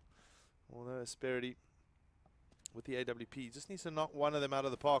behind. Although Asperity with the AWP just needs to knock one of them out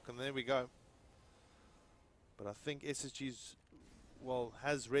of the park, and there we go. But I think SSG's, well,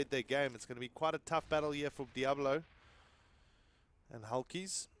 has read their game. It's going to be quite a tough battle here for Diablo and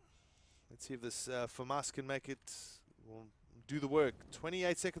Hulkies. Let's see if this FAMAS can make it, well, do the work.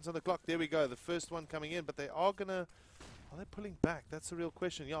 28 seconds on the clock. There we go. The first one coming in, but they are going to... Are they pulling back? That's the real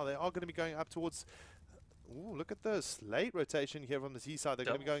question. Yeah, they are going to be going up towards... Ooh, look at this. Late rotation here from the T side. They're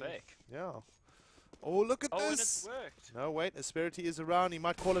going to be going... Fake. Yeah. Oh, look at Oh, and this. it's worked. No, wait. Asperity is around. He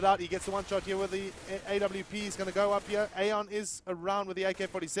might call it out. He gets the one shot here with the AWP. He's going to go up here. Aeon is around with the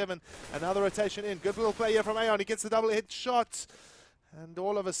AK-47. Another rotation in. Good little play here from Aeon. He gets the double hit shot. And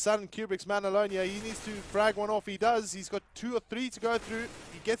all of a sudden, Kubrick's man alone here. He needs to frag one off. He does. He's got 2 or 3 to go through.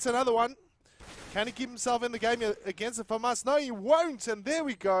 He gets another one. Can he keep himself in the game against the FAMAS? No, he won't. And there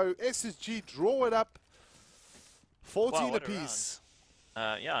we go. SSG draw it up. 14 apiece.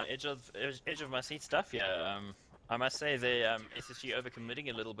 Yeah, edge of my seat stuff. Yeah, I must say they SSG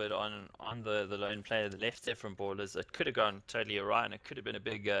overcommitting a little bit on the lone player that left there from Ballers. It could have gone totally awry, and it could have been a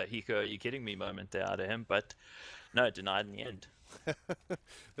big Hiko, are you kidding me moment there out of him, but no, denied in the end.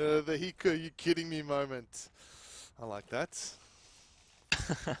 The Hiko, you kidding me moment. I like that.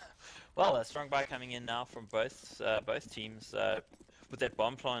 Well, a strong buy coming in now from both teams, with that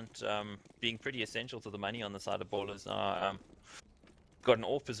bomb plant being pretty essential to the money on the side of Ballers now. Got an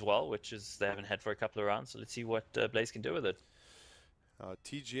AWP as well, which is they haven't had for a couple of rounds, so let's see what Blaze can do with it.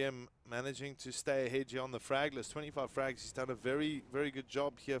 TGM managing to stay ahead here on the frag list. 25 frags. He's done a very, very good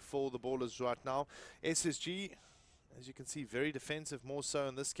job here for the Ballers right now. SSG, as you can see, very defensive, more so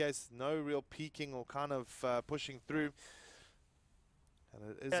in this case. No real peeking or kind of pushing through. And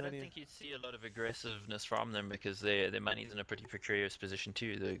it is I don't think you'd see a lot of aggressiveness from them because their money's in a pretty precarious position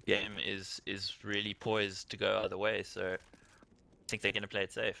too. The game is really poised to go either way, so I think they're going to play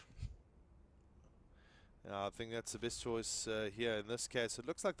it safe. I think that's the best choice here in this case. It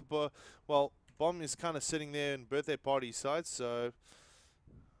looks like the bomb is kind of sitting there in birthday party side, so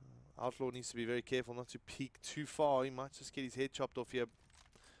Outlaw needs to be very careful not to peek too far. He might just get his head chopped off here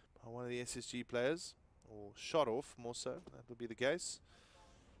by one of the SSG players, or shot off more so. That would be the case.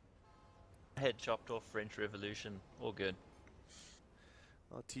 Head chopped off, French Revolution, all good.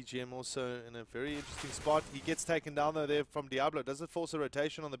 TGM also in a very interesting spot. He gets taken down though there from Diablo. Does it force a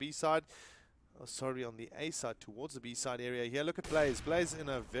rotation on the B side? Oh, sorry, on the A side towards the B side area here. Look at Blaze. Blaze in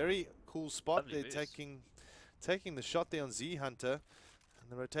a very cool spot. Lovely They're boost. taking the shot there on Z Hunter. And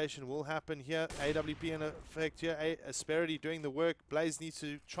the rotation will happen here. AWP in effect here. Asperity doing the work. Blaze needs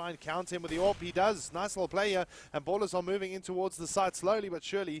to try and counter him with the AWP. He does. Nice little play here. And Ballers are moving in towards the site slowly but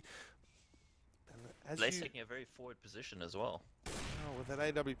surely. And Blaze taking a very forward position as well. Oh, with that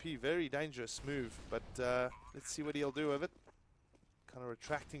AWP, very dangerous move. But let's see what he'll do with it. Kind of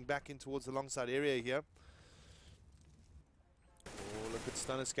retracting back in towards the long side area here. Oh, look at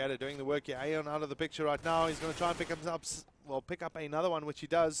Stunner Skater doing the work here. Aeon out of the picture right now. He's going to try and pick up another one, which he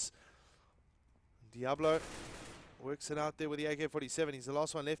does. Diablo works it out there with the AK-47. He's the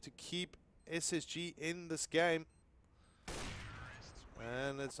last one left to keep SSG in this game.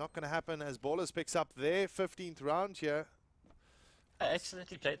 And it's not going to happen as Ballers picks up their 15th round here.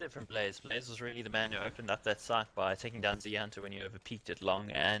 Excellently played there from Blaze. Blaze was really the man who opened up that site by taking down Z Hunter when he overpeaked it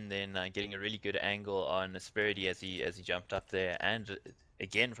long, and then getting a really good angle on Asperity as he jumped up there, and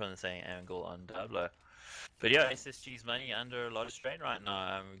again from the same angle on Diablo. But yeah, SSG's money under a lot of strain right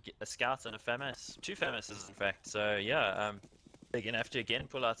now. A scout and a FAMAS, 2 FAMASs in fact. So yeah, they're gonna have to again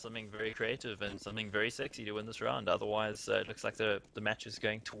pull out something very creative and something very sexy to win this round. Otherwise, it looks like the match is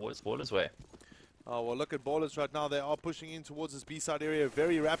going towards Ballers' way. Oh, well, look at Ballers right now. They are pushing in towards this B-side area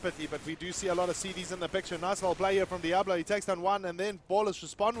very rapidly, but we do see a lot of CDs in the picture. Nice little play here from Diablo. He takes down one, and then Ballers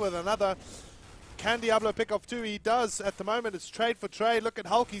respond with another. Can Diablo pick off 2? He does. At the moment, it's trade for trade. Look at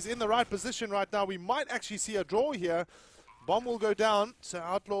Hulk. He's in the right position right now. We might actually see a draw here. Bomb will go down, so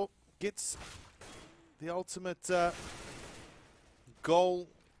Outlaw gets the ultimate goal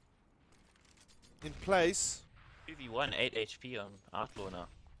in place. 2v1, 8 HP on Outlaw now.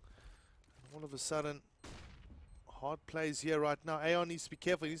 All of a sudden, hard plays here right now. Aeon needs to be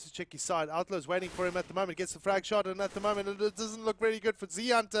careful. He needs to check his side. Outlaw's waiting for him at the moment. Gets the frag shot, and at the moment, it doesn't look very good for Z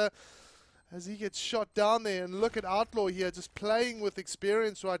Hunter as he gets shot down there. And look at Outlaw here, just playing with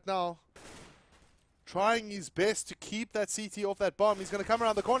experience right now. Trying his best to keep that CT off that bomb. He's going to come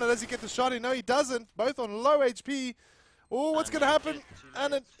around the corner. Does he get the shot in? No, he doesn't. Both on low HP. Oh, what's going to happen?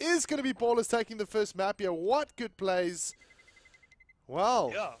 And it is going to be Ballers taking the first map here. What good plays.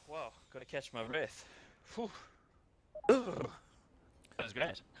 Wow. Yeah, wow. Got to catch my breath. Whew. That was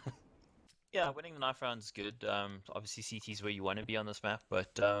great. Yeah, winning the knife round is good. Obviously, CT is where you want to be on this map,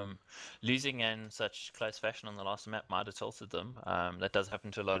 but losing in such close fashion on the last map might have tilted them. That does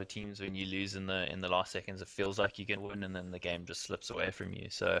happen to a lot of teams when you lose in the last seconds. It feels like you can win, and then the game just slips away from you.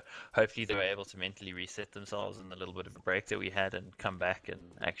 So hopefully they were able to mentally reset themselves in the little bit of a break that we had and come back and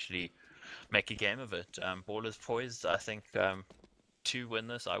actually make a game of it. Ballers poised, I think. To win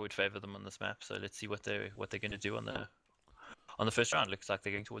this, I would favor them on this map. So let's see what they're going to do on the first round. Looks like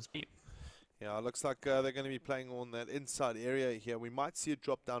they're going towards B. Yeah, it looks like they're going to be playing on that inside area here. We might see a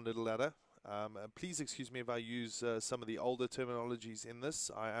drop down little ladder. Please excuse me if I use some of the older terminologies in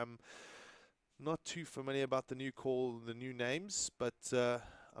this. I am not too familiar about the new names, but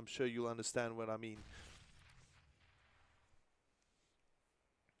I'm sure you'll understand what I mean.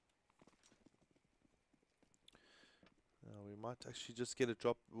 We might actually just get a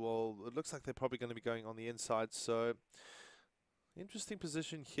drop. Well, it looks like they're probably going to be going on the inside. So, interesting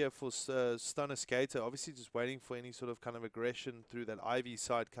position here for Stunner Skater. Obviously, just waiting for any sort of kind of aggression through that Ivy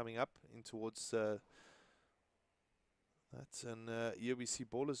side coming up in towards that. And here we see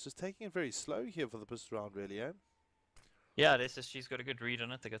Ballers just taking it very slow here for the first round, really, eh? Yeah, the SSG's got a good read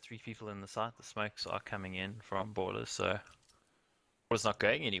on it. They got 3 people in the site. The smokes are coming in from Ballers, so Ballers not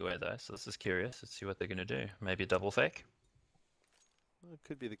going anywhere though. So this is curious. Let's see what they're going to do. Maybe a double fake. Well, it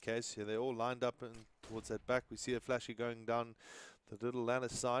could be the case here. They're all lined up and towards that back. We see a flashy going down the little ladder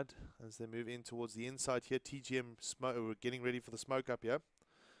side as they move in towards the inside here. TGM we're getting ready for the smoke up here.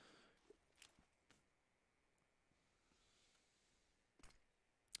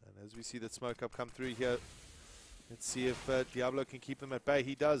 As we see that smoke up come through here, let's see if Diablo can keep them at bay.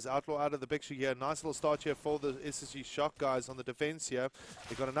 He does. Outlaw out of the picture here. Nice little start here for the SSG Shock guys on the defense here.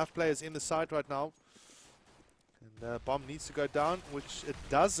 They've got enough players in the site right now. And bomb needs to go down, which it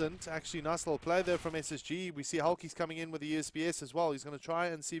doesn't. Actually, nice little play there from SSG. We see Hulky's coming in with the USBS as well. He's going to try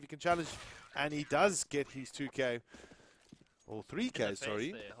and see if he can challenge. And he does get his 2K. Or 3K,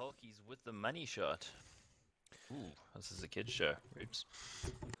 sorry. There, Hulky's with the money shot. Ooh, this is a kid's show. Oops.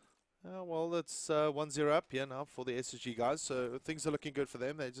 Well, it's 1-0 up here now for the SSG guys. So things are looking good for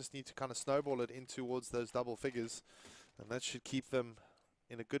them. They just need to kind of snowball it in towards those double figures. And that should keep them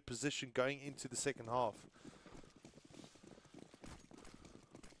in a good position going into the second half.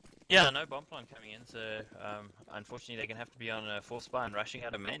 Yeah, no bomb plan coming in, so unfortunately they're going to have to be on a full spy and rushing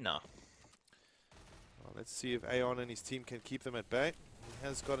out of main now. Well, let's see if Aeon and his team can keep them at bay. He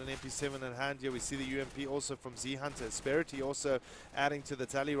has got an MP7 in hand here. We see the UMP also from Z Hunter. Asperity also adding to the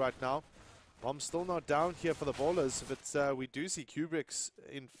tally right now. Bomb's still not down here for the ballers, but we do see Kubrick's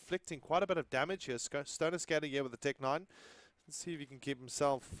inflicting quite a bit of damage here. Stoner Scatter here with the Tech 9. Let's see if he can keep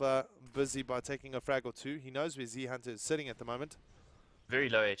himself busy by taking a frag or two. He knows where Z Hunter is sitting at the moment. Very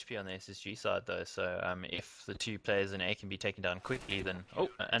low HP on the SSG side though, so if the two players in A can be taken down quickly, then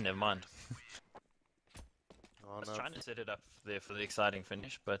and never mind. I was trying to set it up there for the exciting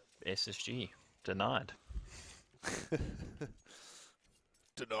finish, but SSG denied.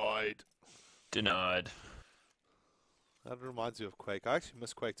 Denied. That reminds me of Quake. I actually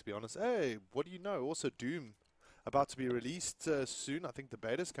miss Quake, to be honest. Hey, what do you know? Also Doom about to be released soon. I think the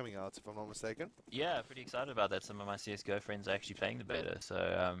beta's coming out, if I'm not mistaken. Yeah, pretty excited about that. Some of my CSGO friends are actually playing the beta,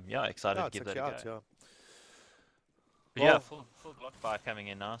 so yeah, excited to give that a go. Yeah. But yeah, full block buy coming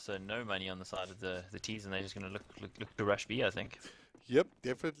in now, so no money on the side of the T's, and they're just going to look to rush B, I think. Yep,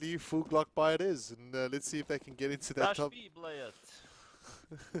 definitely full Glock buy it is, and let's see if they can get into that rush top. B, play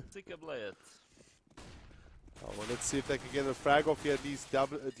it. Take a play it. Oh, well, let's see if they can get a frag off here. At least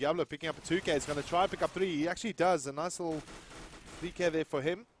Diablo picking up a 2K. He's going to try and pick up 3. He actually does. A nice little 3K there for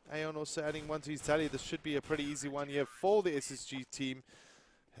him. Aeon also adding 1 to his tally. This should be a pretty easy one here for the SSG team.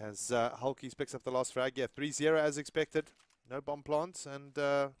 As Hulkies picks up the last frag. Yeah, 3-0 as expected. No bomb plants. And,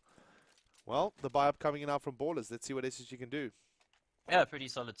 well, the buy-up coming in now from Ballers. Let's see what SSG can do. Yeah, pretty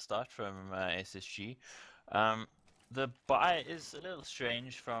solid start from SSG. The buy is a little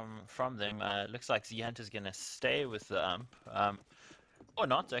strange from them. Looks like Z Hunter's going to stay with the ump. Or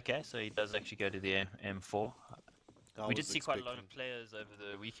not, okay, so he does actually go to the M4. We did see quite a lot of players over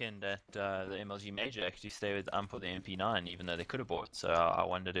the weekend at the MLG Major actually stay with the ump or the MP9, even though they could have bought. So I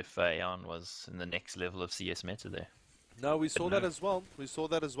wondered if Aeon was in the next level of CS meta there. No, we saw that as well. We saw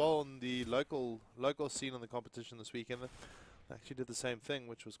that as well on the local scene on the competition this weekend. They actually did the same thing,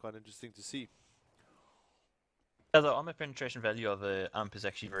 which was quite interesting to see. Yeah, the armor penetration value of the ump is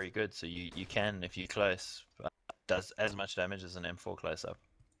actually very good, so you can, if you're close, does as much damage as an M4 close-up.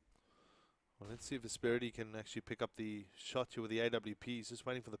 Well, let's see if Asperity can actually pick up the shot here with the AWP. He's just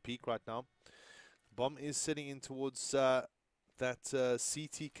waiting for the peak right now. Bomb is sitting in towards that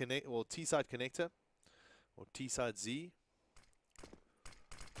CT connect or T-side connector or T-side Z.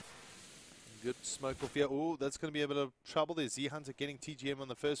 Good smoke off here. Oh, that's going to be a bit of trouble there. Z Hunter getting TGM on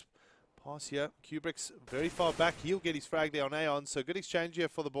the first pass here. Kubrick's very far back. He'll get his frag there on Aeon. So good exchange here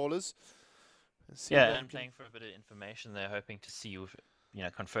for the ballers. Yeah, and playing for a bit of information. They're hoping to see,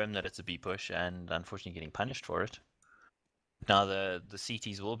 confirm that it's a B push, and unfortunately getting punished for it. Now the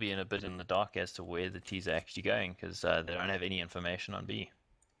CTs will be in a bit in the dark as to where the T's are actually going, because they don't have any information on B.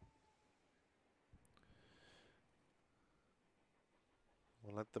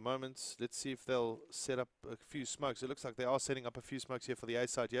 Well, at the moment, let's see if they'll set up a few smokes. It looks like they are setting up a few smokes here for the A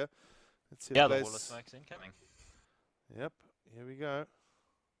side here. Let's see. Yeah, the wall of smokes incoming. Yep, here we go.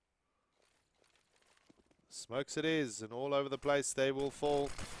 Smokes it is, and all over the place. They will fall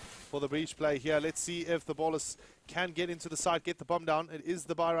for the breach play here. Let's see if the ballers can get into the side, get the bomb down. It is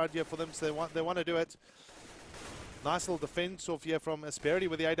the buy right here for them, so they want to do it. Nice little defense off here from Asperity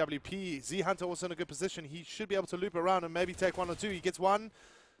with the AWP. Z Hunter also in a good position. He should be able to loop around and maybe take 1 or 2. He gets 1.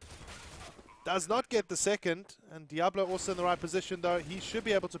 Does not get the second. And Diablo also in the right position, though. He should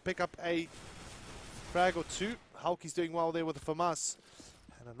be able to pick up a frag or 2. Hulky's doing well there with the FAMAS.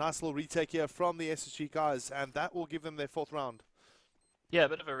 And a nice little retake here from the SSG guys. And that will give them their 4th round. Yeah, a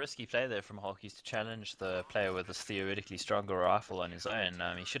bit of a risky play there from Hulkies to challenge the player with this theoretically stronger rifle on his own.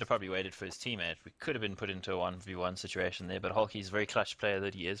 He should have probably waited for his teammate. We could have been put into a 1v1 situation there, but Hulky's a very clutch player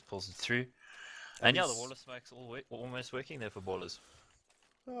that he is, pulls it through. And yeah, the wall of smoke's almost working there for ballers.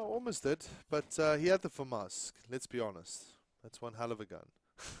 Oh, almost did, but he had the FAMAS, let's be honest. That's one hell of a gun.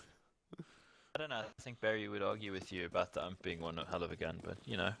 I don't know, I think Barry would argue with you about the ump being one hell of a gun, but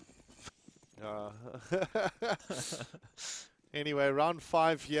you know. Uh, Anyway, round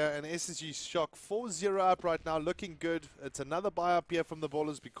 5 here, and SSG Shock 4-0 up right now, looking good. It's another buy up here from the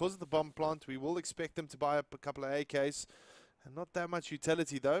Ballers because of the bomb plant. We will expect them to buy up a couple of AKs. And not that much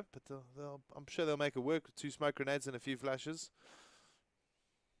utility though, but I'm sure they'll make it work with 2 smoke grenades and a few flashes.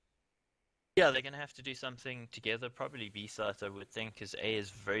 Yeah, they're going to have to do something together, probably B site, I would think, because A is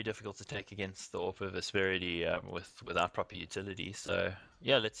very difficult to take against the AWP of Asperity without proper utility. So,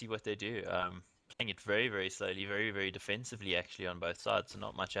 yeah, let's see what they do. Playing it very, very slowly, very, very defensively, actually, on both sides, so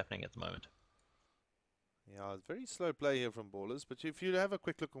not much happening at the moment. Yeah, very slow play here from Ballers, but if you have a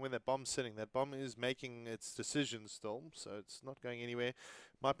quick look at where that bomb's sitting, that bomb is making its decisions still, so it's not going anywhere.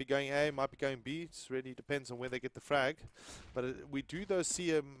 Might be going A, might be going B, it really depends on where they get the frag. But we do though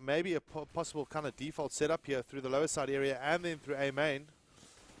see maybe a possible kind of default setup here through the lower side area and then through A main.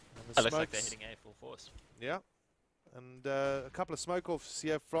 It looks like they're hitting A full force. Yeah, and a couple of smoke offs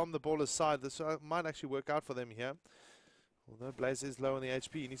here from the Ballers side. This might actually work out for them here. Although Blaze is low on the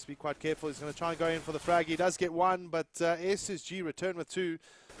HP, he needs to be quite careful. He's going to try and go in for the frag. He does get one, but SSG return with 2.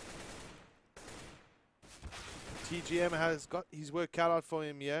 TGM has got his work cut out for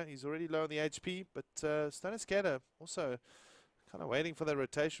him here. He's already low on the HP, but Stoner Skater also kind of waiting for the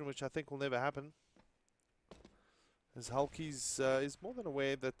rotation, which I think will never happen. As Hulkies is more than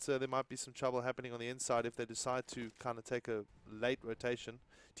aware that there might be some trouble happening on the inside if they decide to kind of take a late rotation.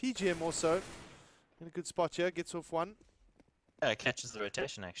 TGM also in a good spot here, gets off 1. Yeah, it catches the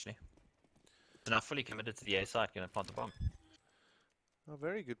rotation, actually. So now fully committed to the A side, going to plant the bomb. A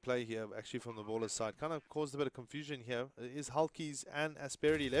very good play here, actually, from the Ballers side. Kind of caused a bit of confusion here. It is Hulkies and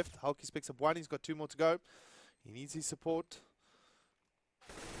Asperity left. Hulkies picks up 1. He's got 2 more to go. He needs his support.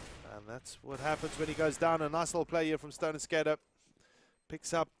 And that's what happens when he goes down. A nice little play here from Stoner Skater.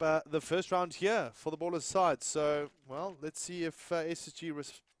 Picks up the first round here for the Ballers side. So, well, let's see if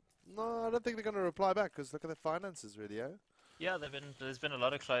SSG... No, I don't think they're going to reply back, because look at their finances, really, eh? Yeah, there's been a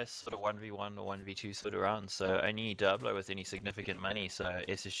lot of close sort of 1v1 or 1v2 sort of rounds, so only Diablo with any significant money, so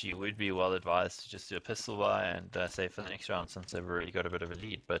SSG would be well advised to just do a pistol buy and save for the next round since they've already got a bit of a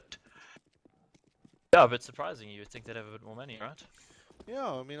lead, but yeah, a bit surprising. You would think they'd have a bit more money, right?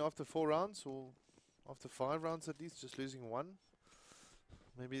 Yeah, I mean, after 4 rounds, or after 5 rounds at least, just losing 1.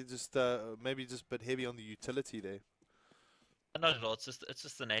 Maybe just a bit heavy on the utility there. Not at all, it's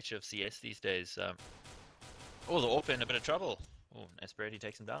just the nature of CS these days. Oh, the AWP in a bit of trouble. Oh, Asperity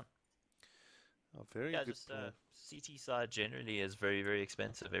takes him down. Oh, very yeah, good. just CT side generally is very, very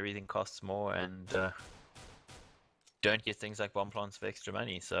expensive. Everything costs more, and don't get things like bomb plants for extra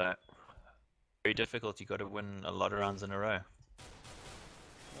money. So very difficult. You got to win a lot of rounds in a row.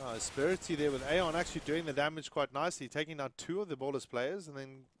 Oh, Asperity there with Aeon actually doing the damage quite nicely, taking down 2 of the Ballers players and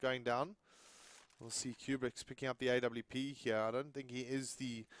then going down. We'll see Kubrick's picking up the AWP here. I don't think he is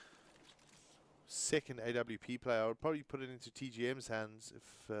the second AWP player. I would probably put it into TGM's hands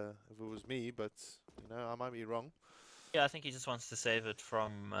if it was me, but you know, I might be wrong. Yeah, I think he just wants to save it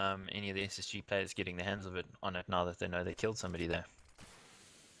from any of the SSG players getting their hands on it now that they know they killed somebody there.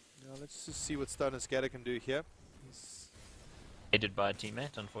 Now let's just see what Stoner Skater can do here. He's aided by a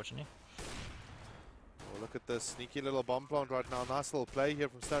teammate, unfortunately. Oh, look at this sneaky little bomb plant right now. Nice little play here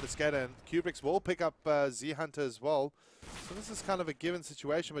from Stoner Skater, and Kubrick's will pick up Z Hunter as well. So this is kind of a given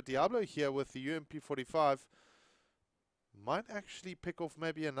situation, but Diablo here with the UMP45 might actually pick off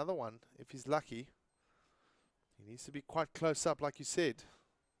maybe another one if he's lucky. He needs to be quite close up, like you said.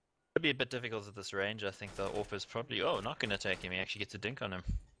 It'll be a bit difficult at this range. I think the AWP is probably not going to take him. He actually gets a dink on him.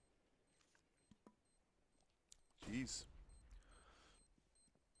 Jeez.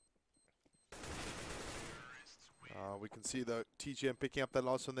 We can see though TGM picking up that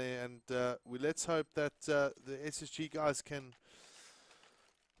last one there, and let's hope that the SSG guys can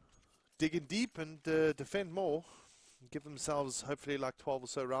dig in deep and defend more, and give themselves hopefully like 12 or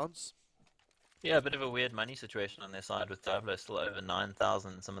so rounds. Yeah, a bit of a weird money situation on their side with Diablo still over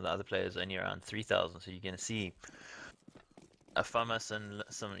 9,000. Some of the other players only around 3,000. So you're going to see a FAMAS and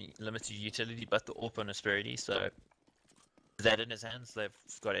some limited utility, but the AWP on Asperity. So with that in his hands, they've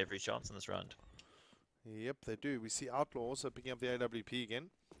got every chance in this round. Yep, they do. We see Outlaw also picking up the AWP again.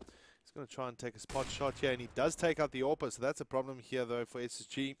 He's going to try and take a spot shot here, and he does take out the AWP, so that's a problem here, though, for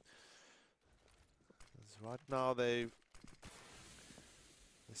SSG. Right now, they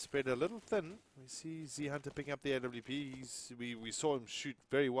spread a little thin. We see Z Hunter picking up the AWP. We saw him shoot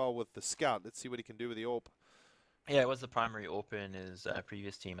very well with the Scout. Let's see what he can do with the AWP. Yeah, it was the primary AWP in his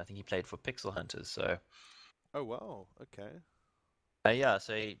previous team. I think he played for Pixel Hunters, so... Oh, wow. Okay. Yeah,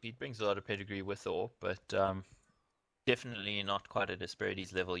 so he brings a lot of pedigree with the AWP, but definitely not quite at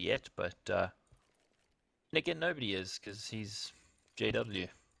Asperity's level yet. But and again, nobody is, because he's JW.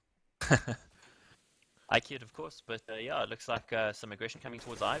 IQ'd, of course, but yeah, it looks like some aggression coming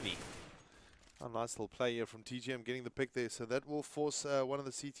towards Ivy. A nice little play here from TGM getting the pick there. So that will force one of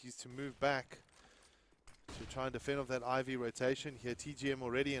the CTs to move back to try and defend off that Ivy rotation. Here TGM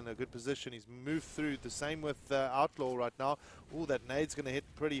already in a good position. He's moved through. The same with Outlaw right now. Oh, that nade's going to hit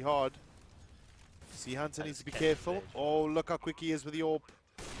pretty hard. Sea Hunter needs to be careful. Oh, look how quick he is with the AWP.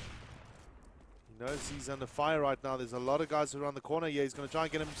 He knows he's under fire right now. There's a lot of guys around the corner. Yeah, he's going to try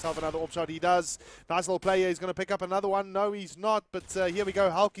and get himself another AWP shot. He does. Nice little play here. He's going to pick up another one. No, he's not. But here we go.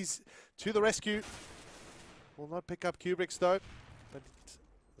 Hulky's to the rescue. Will not pick up Kubrick's though. But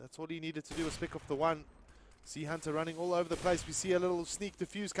that's all he needed to do was pick off the one. Sea Hunter running all over the place. We see a little sneak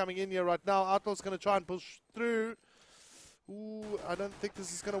defuse coming in here right now. Outlaw's going to try and push through. Ooh, I don't think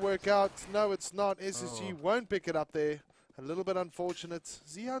this is going to work out. No, it's not. SSG won't pick it up there. A little bit unfortunate.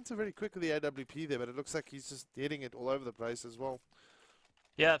 Sea Hunter very quick with the AWP there, but it looks like he's just hitting it all over the place as well.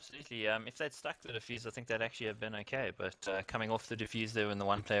 Yeah, absolutely. If they'd stuck the defuse, I think they'd actually have been okay. But coming off the defuse there when the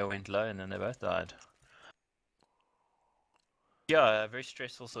one player went low and then they both died. Yeah, a very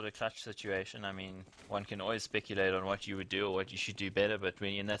stressful sort of clutch situation. I mean, one can always speculate on what you would do or what you should do better, but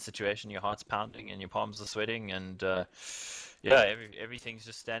when you're in that situation, your heart's pounding and your palms are sweating, and yeah, everything's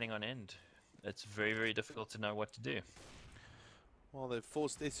just standing on end. It's very, very difficult to know what to do. Well, they've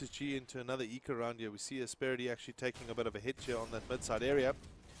forced SSG into another eco round here. We see Asperity actually taking a bit of a hit here on that mid-side area.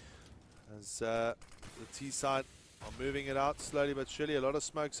 As the T-side are moving it out slowly but surely. A lot of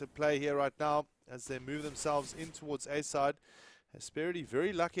smokes at play here right now as they move themselves in towards A-side. Asperity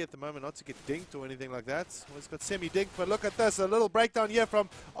very lucky at the moment not to get dinked or anything like that. Well, he's got semi-dinked, but look at this. A little breakdown here from...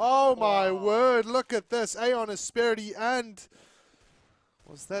 Oh my word, look at this. Aeon, Asperity, and...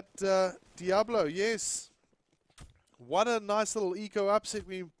 Was that Diablo? Yes. What a nice little eco upset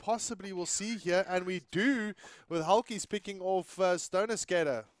we possibly will see here. And we do with Hulky's picking off Stoner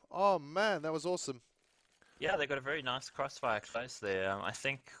Skater. Oh man, that was awesome. Yeah, they got a very nice crossfire close there. I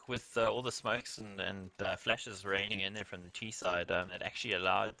think with all the smokes and flashes raining in there from the T side, it actually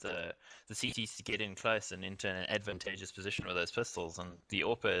allowed the CTs to get in close and into an advantageous position with those pistols. And the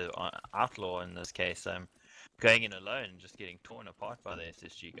AWP Outlaw in this case, going in alone and just getting torn apart by the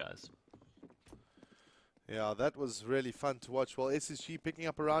SSG guys. Yeah, that was really fun to watch. Well, SSG picking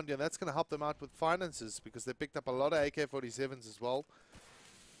up around here, and that's going to help them out with finances because they picked up a lot of AK-47s as well.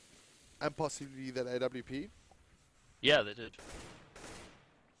 And possibly that AWP. Yeah, they did.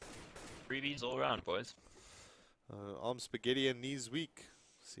 Freebies all around, boys. Arm Spaghetti and knees weak.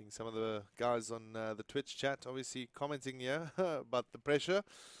 Seeing some of the guys on the Twitch chat obviously commenting here about the pressure.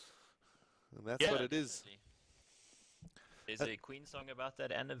 And that's what it is. There's a Queen song about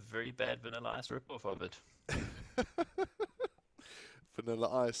that and a very bad Vanilla Ice ripoff of it.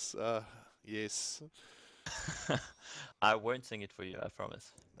 Vanilla Ice, yes. I won't sing it for you, I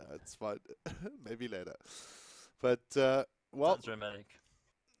promise. No, it's fine. Maybe later. But, well... Sounds romantic.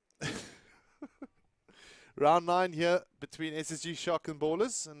 Round 9 here between SSG, Shock and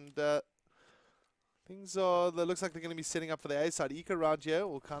Ballers. And things are... It looks like they're going to be setting up for the A-side. Eco round here,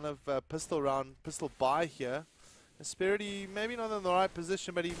 or kind of pistol buy here. Asperity maybe not in the right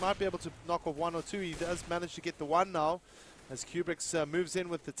position, but he might be able to knock off one or two. He does manage to get the one now. As Kubrick's moves in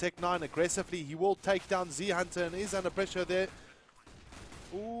with the Tech 9 aggressively, he will take down Z Hunter and is under pressure there.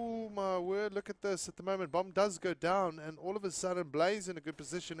 Ooh, my word, look at this. At the moment, bomb does go down, and all of a sudden, Blaze in a good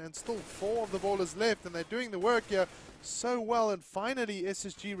position, and still 4 of the ballers left, and they're doing the work here so well, and finally,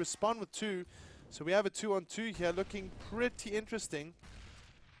 SSG respond with 2. So we have a 2-on-2 here, looking pretty interesting.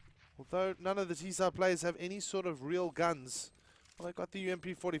 Although none of the T-side players have any sort of real guns. Well, they've got the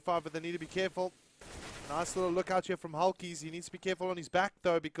UMP-45, but they need to be careful. Nice little look out here from Hulkies. He needs to be careful on his back,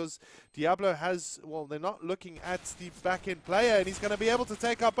 though, because Diablo has... Well, they're not looking at the back-end player, and he's going to be able to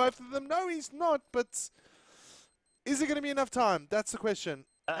take out both of them. No, he's not, but... Is there going to be enough time? That's the question.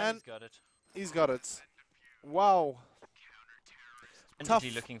 And he's got it. He's got it. Wow. Tough.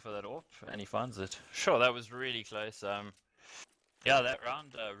 Looking for that AWP, and he finds it. Sure, that was really close. Yeah, that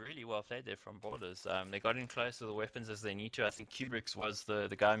round really well played there from Borders. They got in close with the weapons as they need to. I think Kubrick's was the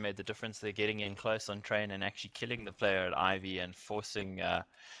guy who made the difference. They're getting in close on train and actually killing the player at Ivy and forcing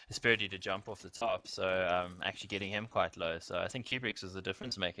Asperity to jump off the top. So actually getting him quite low. So I think Kubrick's was the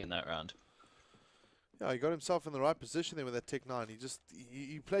difference maker in that round. Yeah, he got himself in the right position there with that Tech 9.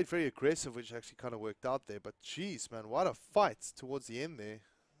 He played very aggressive, which actually kind of worked out there. But jeez, man, what a fight towards the end there.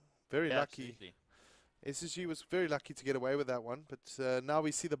 Very lucky. Absolutely. SSG was very lucky to get away with that one, but now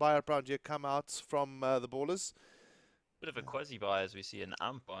we see the buy-up round here come out from the Ballers. Bit of a quasi-buy as we see an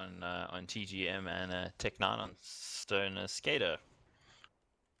ump on TGM and a Tech 9 on Stoner Skater.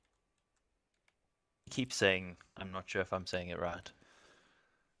 Keep saying, I'm not sure if I'm saying it right.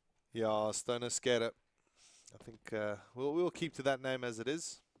 Yeah, Stoner Skater. I think we'll keep to that name as it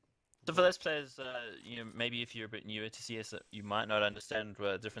is. So for those players, maybe if you're a bit newer to CS, you might not understand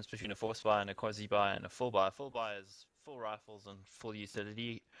the difference between a force buy and a quasi buy and a full buy. Full buy is full rifles and full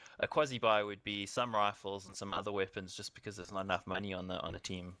utility. A quasi buy would be some rifles and some other weapons, just because there's not enough money on the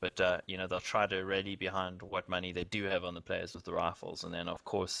team. But they'll try to rally behind what money they do have on the players with the rifles, and then of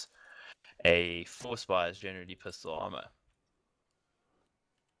course a force buy is generally pistol armor.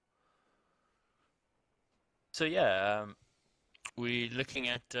 So yeah, we're looking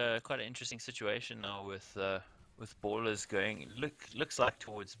at quite an interesting situation now with ballers going looks like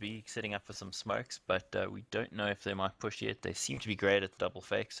towards B, setting up for some smokes, but we don't know if they might push yet. They seem to be great at double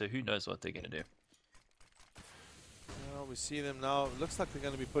fake, so who knows what they're going to do. Well, we see them now. Looks like they're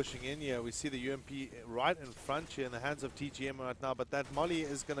going to be pushing in here. We see the UMP right in front here in the hands of TGM right now, but that molly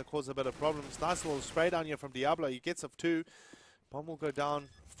is going to cause a bit of problems. Nice little spray down here from Diablo. He gets up 2. Bomb will go down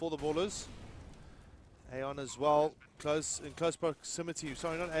for the ballers. Aeon as well, in close proximity.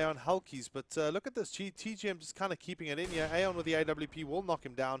 Sorry, not Aeon, Hulkies. But look at this. TGM just kind of keeping it in here. Aeon with the AWP will knock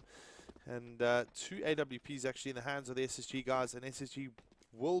him down. And 2 AWPs actually in the hands of the SSG guys. And SSG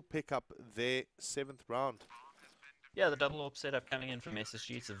will pick up their 7th round. Yeah, the double AWP setup coming in from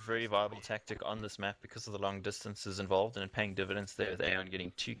SSG, it's a very viable tactic on this map because of the long distances involved and paying dividends there with Aeon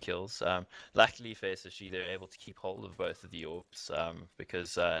getting 2 kills. Luckily for SSG, they're able to keep hold of both of the AWPs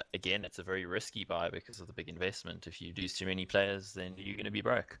because, again, it's a very risky buy because of the big investment. If you lose too many players, then you're going to be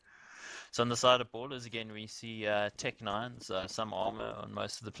broke. So on the side of ballers, again, we see Tech 9s, some armor on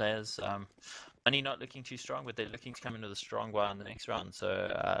most of the players. Money not looking too strong, but they're looking to come in with a strong buy in the next round.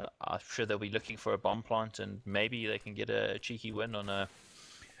 So I'm sure they'll be looking for a bomb plant, and maybe they can get a cheeky win on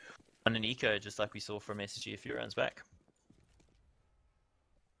an eco, just like we saw from SSG a few rounds back.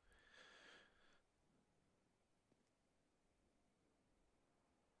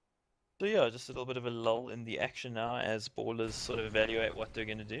 So yeah, just a little bit of a lull in the action now as ballers sort of evaluate what they're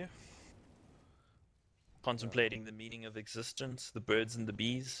going to do. Contemplating the meaning of existence, the birds and the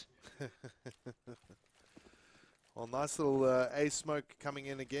bees. Well, nice little A smoke coming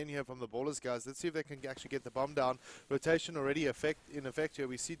in again here from the ballers, guys. Let's see if they can actually get the bomb down. Rotation already in effect here.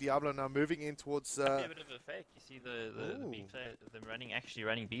 We see Diablo now moving in towards... A bit of a fake. You see the B player, them actually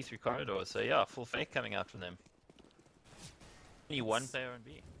running B through corridor. So yeah, full fake coming out from them. Only one player on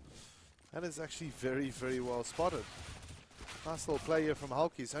B. That is actually very, very well spotted. Nice little play here from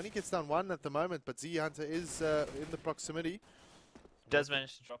Hulkies. Only gets down 1 at the moment, but Z Hunter is in the proximity. Does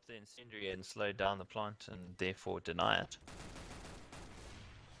manage to drop the incendiary and slow down the plant and therefore deny it.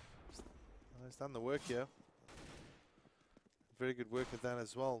 He's done the work here. Very good work at that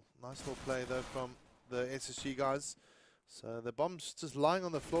as well. Nice little play though from the SSG guys. So the bomb's just lying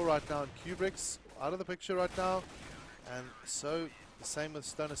on the floor right now, and Kubrick's out of the picture right now. And so the same with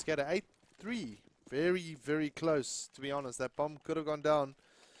Stoner Skater. 8-3. Very, very close, to be honest. That bomb could have gone down.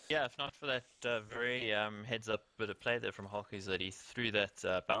 Yeah, if not for that very heads-up bit of play there from Hulkies, that he threw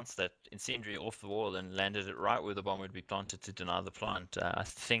that, bounced that incendiary off the wall and landed it right where the bomb would be planted to deny the plant. I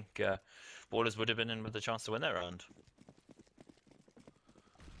think Borders would have been in with a chance to win that round.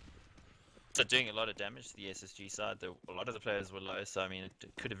 So doing a lot of damage to the SSG side. A lot of the players were low, so I mean, it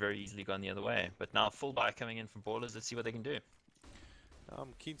could have very easily gone the other way. But now full buy coming in from Ballers. Let's see what they can do.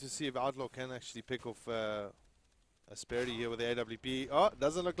 I'm keen to see if Outlaw can actually pick off Asperity here with the AWP. Oh,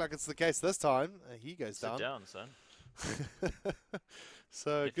 doesn't look like it's the case this time. He goes down. Sit down, son.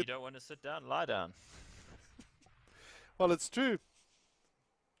 So if you don't want to sit down, lie down. Well, it's true.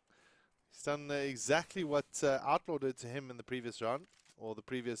 He's done exactly what Outlaw did to him in the previous round, or the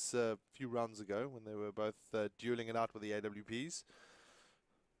previous few rounds ago when they were both dueling it out with the AWPs.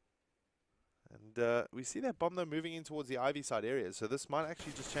 And we see that bomb though moving in towards the Ivy side area, so this might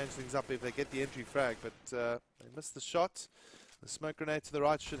actually just change things up if they get the entry frag, but they missed the shot. The smoke grenade to the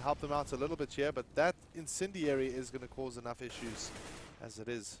right should help them out a little bit here, but that incendiary is going to cause enough issues as it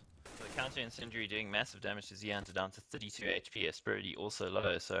is. So the counter incendiary doing massive damage to Zianta down to 32 HP, Asperity also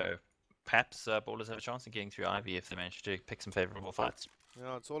low, so perhaps Ballers have a chance of getting through Ivy if they manage to pick some favorable fights.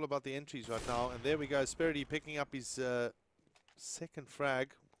 Yeah, it's all about the entries right now, and there we go, Asperity picking up his second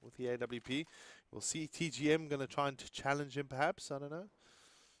frag with the AWP. We'll see TGM going to try and challenge him perhaps, I don't know.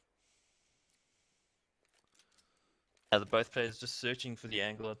 Both players just searching for the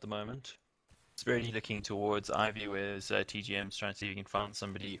angle at the moment. Asperity looking towards Ivy, whereas TGM's trying to see if he can find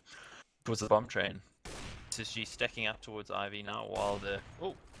somebody towards the bomb train. SSG stacking up towards Ivy now while the...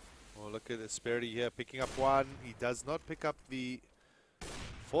 Oh! Well, look at Asperity here picking up one. He does not pick up the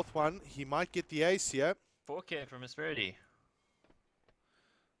fourth one. He might get the ace here. 4K from Asperity.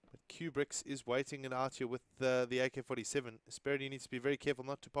 Kubricks is waiting it out here with the AK-47. Asperity needs to be very careful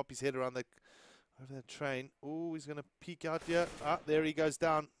not to pop his head around the... over that train. Oh, he's going to peek out here. Ah, there he goes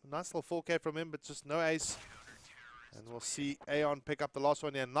down. Nice little 4K from him, but just no ace. And we'll see Aeon pick up the last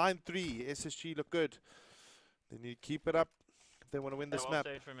one here. 9-3. SSG look good. They need to keep it up if they want to win this well map.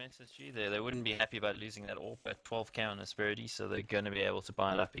 played from SSG there. They wouldn't be happy about losing that AWP at 12k on Asperity, so they're going to be able to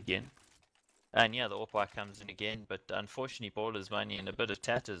buy it up again. And yeah, the AWP buy comes in again, but unfortunately Ballers money in a bit of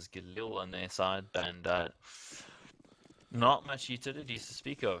tatters, Galil on their side, and not much utilities to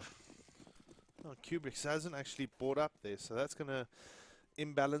speak of. Oh, Kubrick hasn't actually bought up there, so that's going to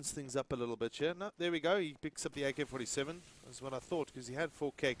imbalance things up a little bit here. No, there we go. He picks up the AK-47. That's what I thought, because he had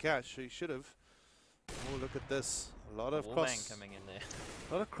 4K cash, so he should have. Oh, look at this. A lot of coming in there.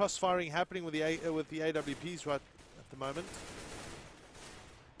 A lot of cross-firing happening with the AWPs right at the moment.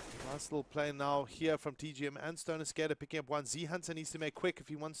 Nice little play now here from TGM and Stoner Skater picking up one. Z Hunter needs to make quick if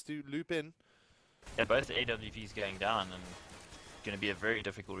he wants to loop in. Yeah, both AWPs going down, and going to be a very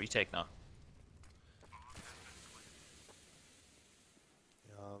difficult retake now.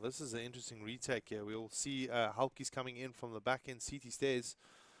 This is an interesting retake here. We'll see Hulky's coming in from the back end CT stairs.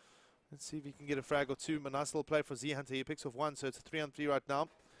 Let's see if he can get a frag or two. A nice little play for Z Hunter. He picks off one, so it's a 3-on-3 right now.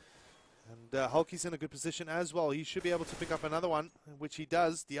 And Hulky's in a good position as well. He should be able to pick up another one, which he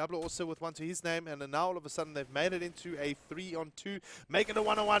does. Diablo also with one to his name, and now all of a sudden they've made it into a 3-on-2. Make it a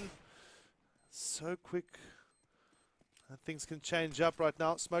 1-on-1. So quick. Things can change up right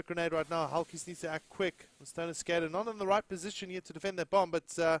now. Smoke grenade right now. Hulkies needs to act quick. Stoner Skater not in the right position yet to defend that bomb, but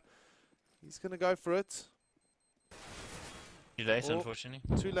he's going to go for it. Too late, unfortunately.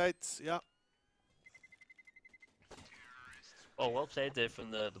 Too late, yeah. Well played there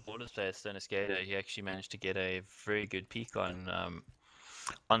from the Borders player, Stoner Skater. He actually managed to get a very good peek on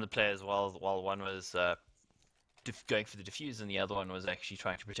the players while one was going for the defuse and the other one was actually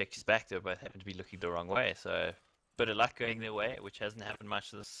trying to protect his back. They both happened to be looking the wrong way, so bit of luck going their way, which hasn't happened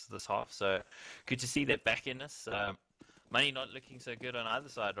much this half. So good to see that back in us. Money not looking so good on either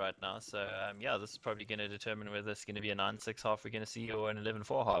side right now. So yeah, this is probably going to determine whether it's going to be a 9-6 half we're going to see or an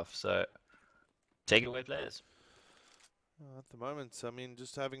 11-4 half. So take it away, players. At the moment, I mean,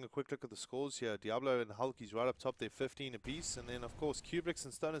 just having a quick look at the scores here. Diablo and Hulky's right up top. They're 15 apiece, and then of course Kubricks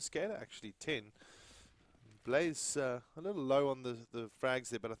and Stoner Skater actually 10. Blaze a little low on the frags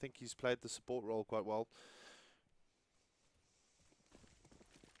there, but I think he's played the support role quite well.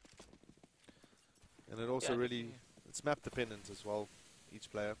 And it also it's map dependent as well, each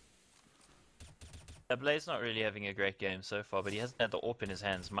player. Blaze not really having a great game so far, but he hasn't had the AWP in his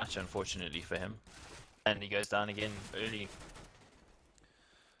hands much, unfortunately for him. And he goes down again early.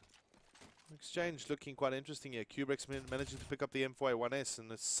 Exchange looking quite interesting here. Kubrick's managing to pick up the M4A1S,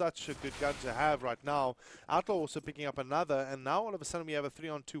 and it's such a good gun to have right now. Outlaw also picking up another, and now all of a sudden we have a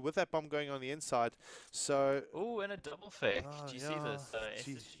 3-on-2 with that bomb going on the inside. So, oh, and a double fake. Do you see this?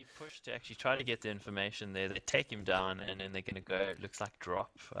 SSG pushed to actually try to get the information there. They take him down, and then they're going to go, it looks like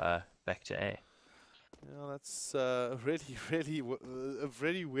drop back to A. Yeah, that's a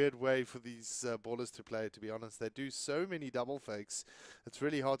really weird way for these ballers to play, to be honest. They do so many double fakes. It's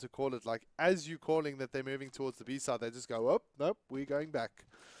really hard to call it. Like, as you calling that they're moving towards the B side, they just go, oh, nope, we're going back.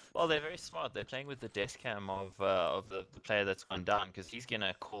 Well, they're very smart. They're playing with the desk cam of the player that's gone down, because he's going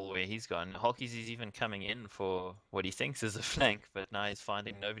to call where he's gone. Hulkies is even coming in for what he thinks is a flank, but now he's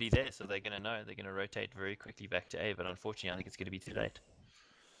finding nobody there, so they're going to know. They're going to rotate very quickly back to A, but unfortunately I think it's going to be too late.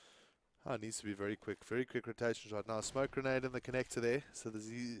 Oh, it needs to be very quick rotations right now. Smoke grenade in the connector there, so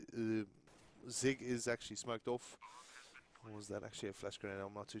the Zig is actually smoked off. Or was that actually a flash grenade?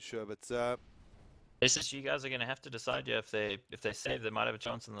 I'm not too sure, but SSG guys are going to have to decide, yeah, if they save, they might have a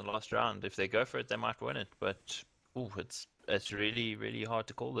chance in the last round. If they go for it, they might win it. But it's really hard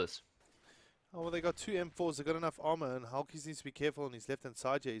to call this. Oh, well, they got two M4s. They got enough armor, and Hulkies needs to be careful on his left-hand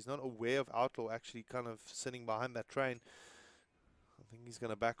side here. He's not aware of Outlaw actually kind of sitting behind that train. I think he's going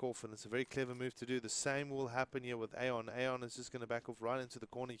to back off, and it's a very clever move to do. The same will happen here with Aeon. Aeon is just going to back off right into the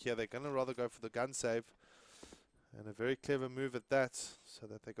corner here. They're going to rather go for the gun save. And a very clever move at that, so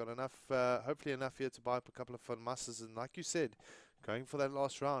that they got enough, hopefully enough here to buy up a couple of fun muscles. And like you said, going for that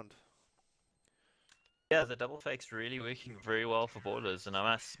last round. Yeah, the double fake's really working very well for ballers, and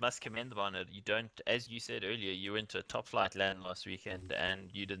I must commend them on it. You don't, as you said earlier, you went to a top flight land last weekend, and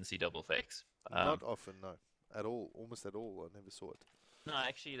you didn't see double fakes. Not often, no. At all, almost at all. I never saw it. No,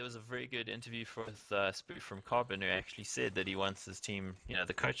 actually, there was a very good interview with Spoof from Carbon, who actually said that he wants his team, you know,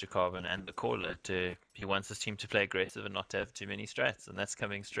 the coach of Carbon and the caller, he wants his team to play aggressive and not to have too many strats, and that's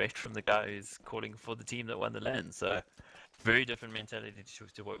coming straight from the guy who's calling for the team that won the LAN. So, very different mentality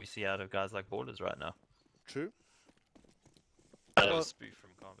to what we see out of guys like Ballers right now. True. That Well, was spoof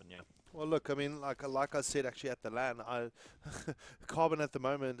from Carbon, yeah. well, look, I mean, like I said, actually at the LAN, Carbon at the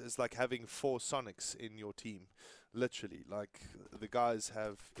moment is like having 4 Sonics in your team, literally. Like the guys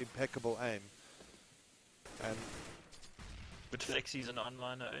have impeccable aim, and But Flexi's an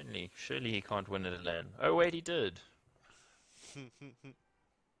onliner only. Surely he can't win at a LAN. Oh wait, he did.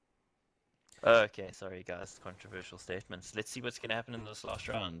 Okay, sorry guys, controversial statements. Let's see what's going to happen in this last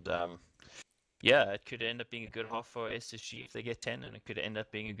round. Yeah, it could end up being a good half for SSG if they get 10, and it could end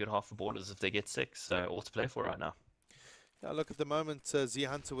up being a good half for Borders if they get 6. So all to play for right now. yeah, look at the moment, Z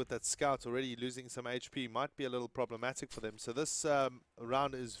Hunter with that scout already losing some HP might be a little problematic for them. So this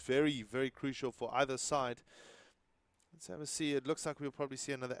round is very, very crucial for either side. Let's have a see. It looks like we'll probably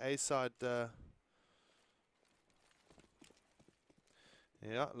see another A side. Yeah,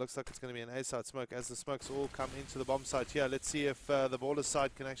 it looks like it's going to be an A-side smoke as the smokes all come into the bomb site here. Let's see if the Ballers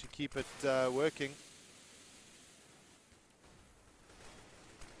side can actually keep it working.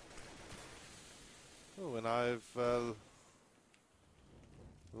 Oh, and I've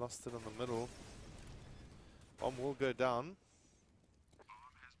lost it in the middle. Bomb will go down.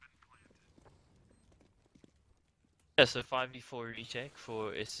 Yeah, so 5v4 retake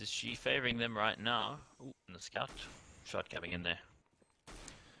for SSG, favoring them right now. Ooh, and the scout shot coming in there.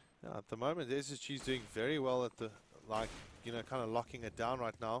 Yeah, at the moment, SSG is doing very well at the, like, you know, kind of locking it down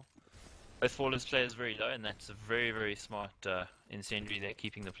right now. Both Ballers players very low, and that's a very, very smart incendiary there,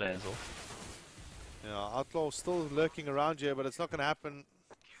 keeping the players off. Yeah, Outlaw still lurking around here, but it's not going to happen.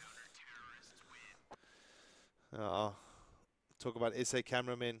 Talk about SA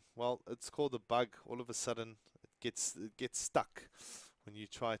cameramen. Well, it's called a bug. All of a sudden, it gets stuck when you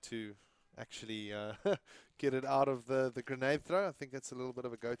try to actually get it out of the grenade throw. I think that's a little bit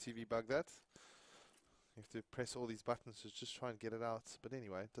of a GoTV bug, that. You have to press all these buttons to just try and get it out. But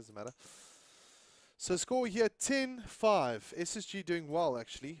anyway, it doesn't matter. So score here, 10-5. SSG doing well,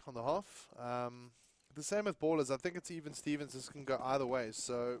 actually, on the half. The same with Ballers. I think it's even Stevens. This can go either way.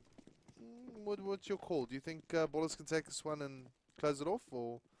 So what's your call? Do you think Ballers can take this one and close it off?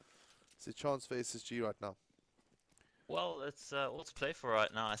 Or is there a chance for SSG right now? Well, it's all to play for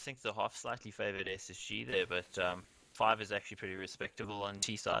right now. I think the half slightly favoured SSG there, but 5 is actually pretty respectable on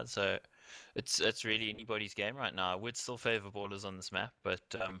T side, so it's really anybody's game right now. I would still favour Borders on this map, but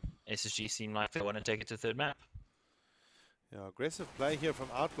SSG seem like they want to take it to third map. Yeah, aggressive play here from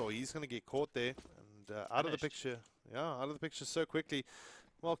Outlaw. He's going to get caught there and out of the picture. Yeah, out of the picture so quickly.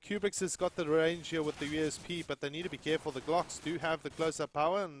 Well, Kubrick's has got the range here with the USP, but they need to be careful. The Glocks do have the close-up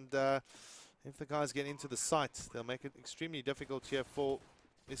power, and if the guys get into the site, they'll make it extremely difficult here for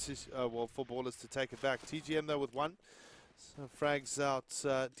for Ballers to take it back. TGM though with 1, so frags out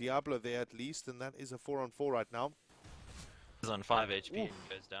Diablo there at least, and that is a 4-on-4 right now. He's on 5 HP and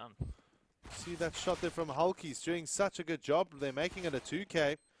goes down. See that shot there from Hulky's doing such a good job. They're making it a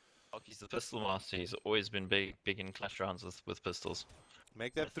 2K. Hulky's the pistol master. He's always been big in clash rounds with pistols.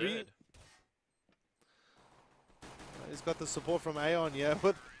 Make that 3. He's got the support from Aeon, yeah,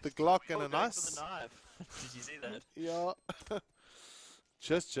 with the Glock and a nice. For the knife. Did you see that? Yeah.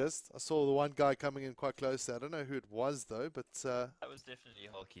 just. I saw the one guy coming in quite close there. I don't know who it was though, but that was definitely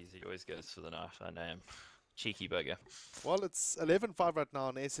Hulky's. He always goes for the knife. I know him. Cheeky bugger. Well, it's 11-5 right now,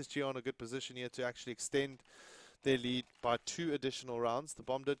 and SSG on a good position here to actually extend their lead by 2 additional rounds. The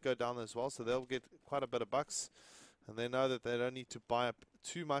bomb did go down as well, so they'll get quite a bit of bucks. And they know that they don't need to buy up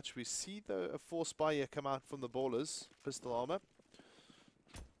too much. We see, though, a force buy here come out from the Ballers. Pistol armor.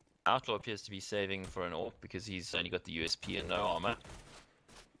 Outlaw appears to be saving for an AWP because he's only got the USP and no armor.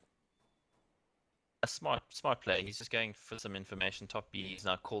 A smart play. He's just going for some information. Top B, he's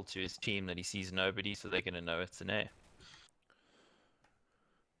now called to his team that he sees nobody, so they're going to know it's an A.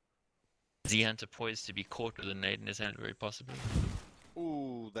 Z Hunter poised to be caught with a nade in his hand, very possibly.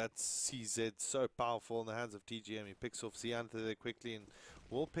 Ooh, that's CZ so powerful in the hands of TGM. He picks off Z Hunter there quickly and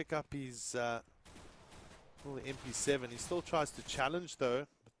will pick up his MP7. He still tries to challenge though,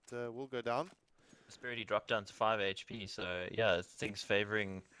 but will go down. Spirity dropped down to 5 HP, so yeah, things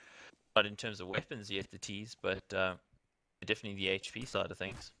favouring. Not in terms of weapons yet, the T's, but definitely the HP side of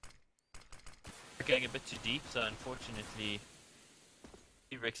things. We're going a bit too deep, so unfortunately,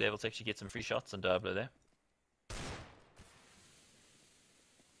 Rick's able to actually get some free shots on Diablo there.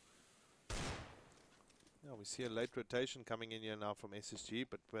 Yeah, we see a late rotation coming in here now from SSG,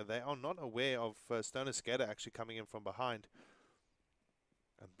 but where they are not aware of Stoner Scatter actually coming in from behind.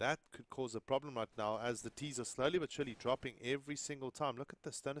 And that could cause a problem right now as the T's are slowly but surely dropping every single time. Look at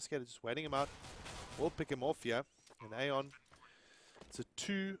the Stoner Skater just waiting him out. We'll pick him off here. And Aeon, it's a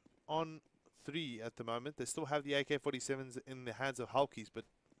 2-on-3 at the moment. They still have the AK-47s in the hands of Hulkies, but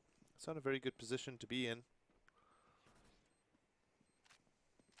it's not a very good position to be in.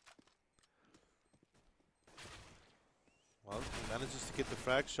 manages to get the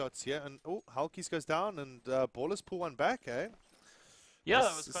frag shots here. And, oh, Halkies goes down and Ballers pull one back, eh? Yeah, This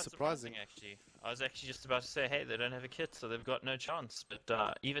that was is quite surprising actually. I was actually just about to say, hey, they don't have a kit, so they've got no chance.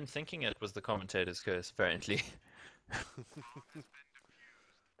 But even thinking it was the commentator's curse, apparently.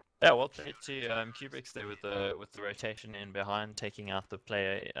 Yeah, well played to Kubrick's there with the rotation in behind, taking out the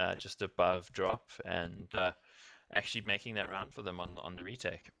player just above drop, and actually making that round for them on the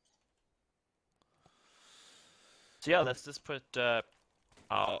retake. So yeah, let's just put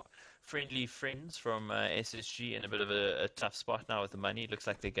our friendly friends from SSG in a bit of a tough spot now with the money. Looks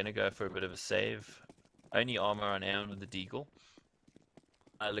like they're going to go for a bit of a save. Only armor on Aeon with the Deagle.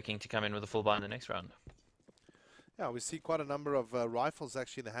 Looking to come in with a full buy in the next round. Yeah, we see quite a number of rifles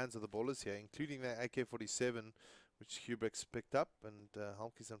actually in the hands of the Ballers here, including their AK-47, which Kubrick's picked up, and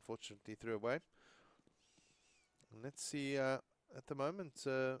Halkies unfortunately threw away. And let's see, at the moment,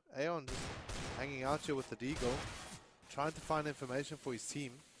 Aeon just hanging out here with the Deagle, trying to find information for his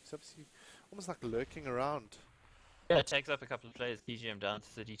team. He's obviously almost like lurking around. Yeah, it takes up a couple of players. PGM down to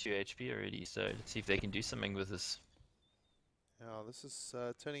 32 HP already, so let's see if they can do something with this. Yeah, this is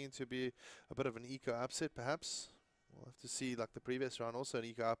turning into be a bit of an eco upset, perhaps. We'll have to see, like the previous round, also an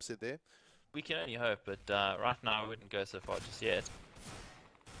eco upset there. We can only hope, but right now I wouldn't go so far just yet.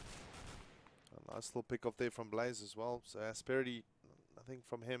 A nice little pick off there from Blaze as well. So Asperity, nothing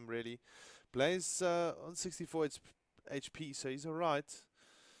from him really. Blaze on 64 HP, so he's alright.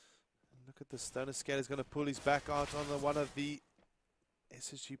 Look at the Stoner Skater's going to pull his back out on one of the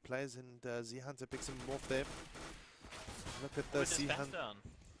SSG players, and Z Hunter picks him off there. Look at the Z Hunter.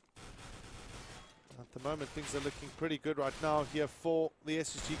 At the moment, things are looking pretty good right now here for the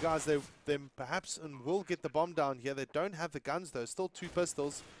SSG guys. They perhaps and will get the bomb down here. They don't have the guns though. Still 2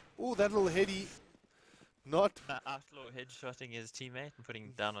 pistols. Oh, that little heady. Not Outlaw headshotting his teammate and putting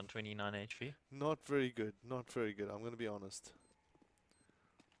him down on 29 HP. Not very good. Not very good. I'm going to be honest.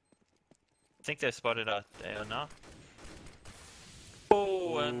 I think they've spotted out Aeon now.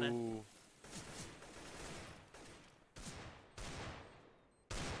 Oh, and then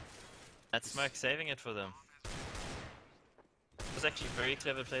that smoke saving it for them. It was actually a very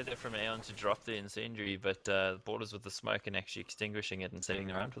clever play there from Aeon to drop the incendiary, but the Ballers with the smoke and actually extinguishing it and saving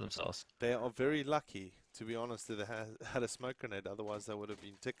the round for themselves. They are very lucky, to be honest, that they had a smoke grenade. Otherwise, that would have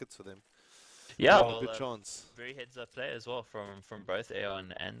been tickets for them. Yeah, well, good chance. Very heads-up play as well from both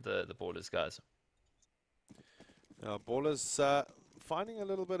Aeon and the Ballers guys. Ballers finding a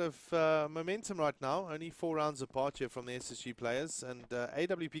little bit of momentum right now. Only 4 rounds apart here from the SSG players, and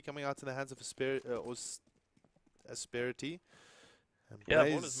AWP coming out in the hands of Asperity. Yeah,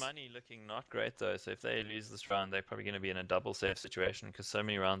 Ballers money looking not great though, so if they lose this round, they're probably going to be in a double save situation because so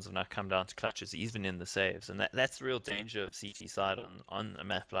many rounds have now come down to clutches, even in the saves, and that's the real danger of CT side on a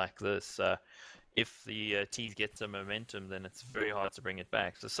map like this. If the T's get some momentum, then it's very hard to bring it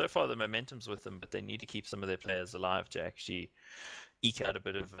back. So far the momentum's with them, but they need to keep some of their players alive to actually eke out a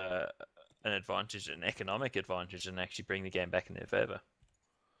bit of an advantage, an economic advantage, and actually bring the game back in their favor.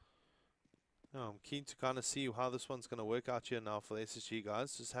 I'm keen to kind of see how this one's going to work out here now for the SSG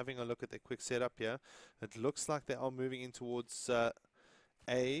guys. Just having a look at their quick setup here. It looks like they are moving in towards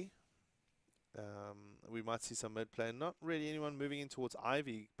A. We might see some mid play. Not really anyone moving in towards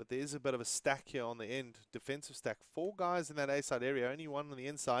Ivy, but there is a bit of a stack here on the end. Defensive stack. 4 guys in that A side area, only 1 on the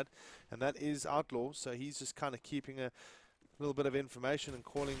inside, and that is Outlaw. So he's just kind of keeping a little bit of information and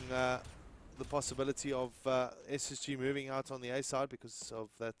calling the possibility of SSG moving out on the A side because of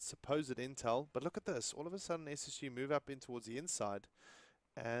that supposed intel. But look at this. All of a sudden, SSG move up in towards the inside,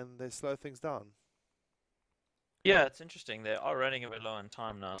 and they slow things down. Yeah, it's interesting. They are running a bit low on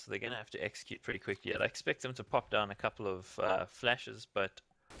time now, so they're going to have to execute pretty quickly. I'd expect them to pop down a couple of flashes, but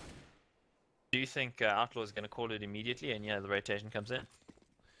do you think Outlaw is going to call it immediately and yeah, the rotation comes in?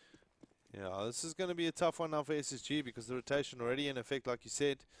 Yeah, this is going to be a tough one now for SSG because the rotation already in effect, like you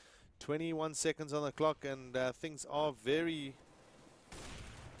said. 21 seconds on the clock, and things are very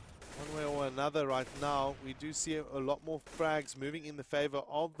one way or another right now. We do see a lot more frags moving in the favor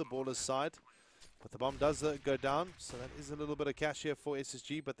of the Ballers side. But the bomb does go down, so that is a little bit of cash here for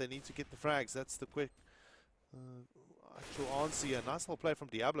SSG, but they need to get the frags. That's the quick actual answer here. Nice little play from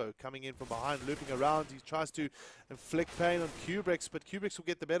Diablo, coming in from behind, looping around. He tries to inflict pain on Kubrix, but Kubrix will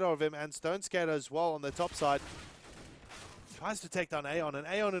get the better of him, and Stone Skater as well on the top side. Tries to take down Aeon, and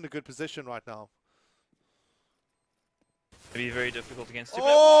Aeon in a good position right now. It'll be very difficult against two.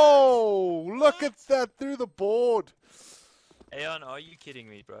 Oh, look at that through the board. Aeon, are you kidding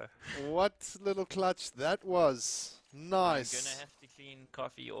me, bro? What little clutch that was. Nice. I'm gonna have to clean. clean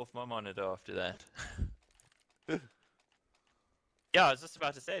coffee off my monitor after that. Yeah, I was just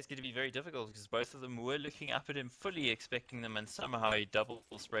about to say it's going to be very difficult because both of them were looking up at him, fully expecting them, and somehow he double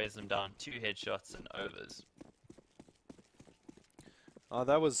sprays them down, 2 headshots and overs. Oh,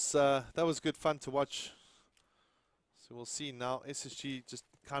 that was good fun to watch. So we'll see now. SSG just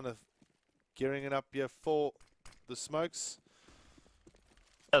kind of gearing it up here for the smokes.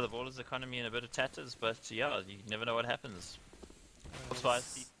 Yeah, the Ballers economy in a bit of tatters, but yeah, you never know what happens. Force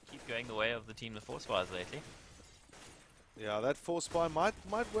fires keep going the way of the team, the Force fires lately. Yeah, that force spy might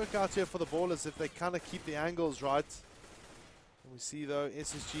work out here for the Ballers if they kind of keep the angles right. And we see though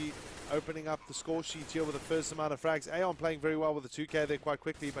SSG opening up the score sheet here with the first amount of frags. Aeon playing very well with the 2K there quite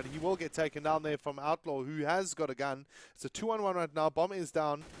quickly, but he will get taken down there from Outlaw, who has got a gun. It's a 2-on-1 right now. Bomb is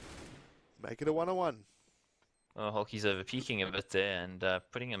down. Make it a 1-on-1. Oh, Hulky's over peaking a bit there and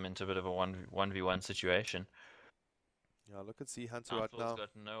putting him into a bit of a 1v1 situation. Yeah, look at Z Hunter right now. Outlaw's got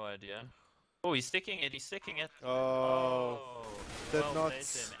no idea. Oh, he's sticking it. He's sticking it. Oh, did well not. played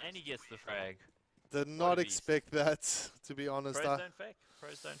him, and he gets the frag. Did not expect that, to be honest. Pros don't fake.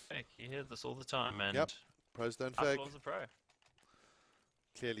 Pros don't fake. You hear this all the time, and yep, pros don't fake. Outlaw's a pro.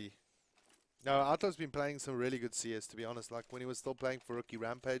 Clearly. No, Outlaw's been playing some really good CS, to be honest. Like when he was still playing for Rookie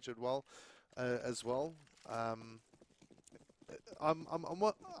Rampage as well. I'm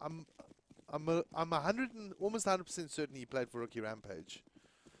 100% certain he played for Rookie Rampage.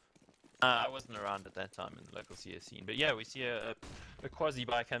 I wasn't around at that time in the local CS scene, but yeah, we see a quasi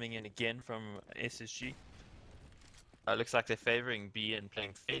buy coming in again from SSG. Looks like they're favoring B and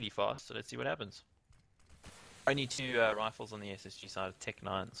playing fairly fast, so let's see what happens. Only 2 rifles on the SSG side of Tech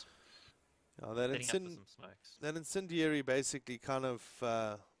 9s. That incendiary basically kind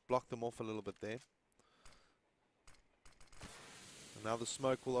of blocked them off a little bit there. And now the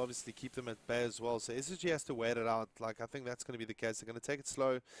smoke will obviously keep them at bay as well. So SSG has to wait it out. Like I think that's going to be the case. They're going to take it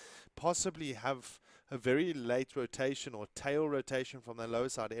slow, possibly have a very late rotation or tail rotation from the lower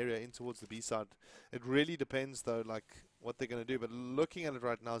side area in towards the B side. It really depends though, like what they're going to do. But looking at it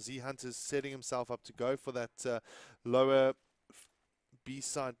right now, Z Hunter's setting himself up to go for that lower B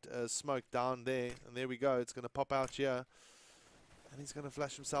side smoke down there. And there we go. It's going to pop out here. And he's going to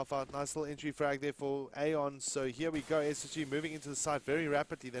flash himself out. Nice little entry frag there for Aeon. So here we go. SSG moving into the site very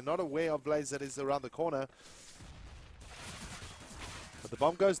rapidly. They're not aware of Blaze that is around the corner. But the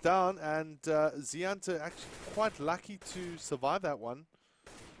bomb goes down. And Zianta actually quite lucky to survive that one.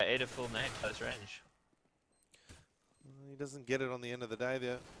 I ate a full nade, close range. He doesn't get it on the end of the day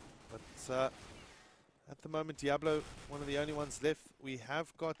there. But at the moment, Diablo, one of the only ones left. We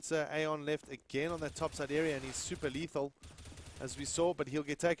have got Aeon left again on that top side area. And he's super lethal, as we saw, but he'll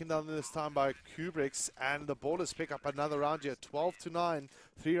get taken down this time by Kubrick's, and the Ballers pick up another round here, 12-9,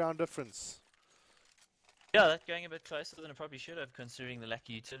 3-round difference. Yeah, that's going a bit closer than it probably should have, considering the lack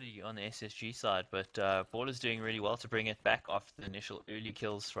of utility on the SSG side, but Ballers doing really well to bring it back after the initial early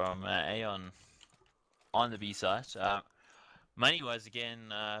kills from Aeon on the B site. Money-wise,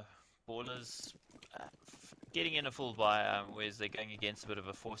 again, Ballers getting in a full buy, whereas they're going against a bit of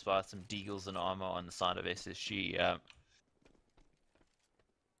a force buy, some deagles and armor on the side of SSG.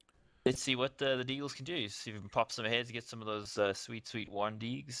 Let's see what the Deagles can do. See if we can pop some heads, get some of those sweet, sweet Juan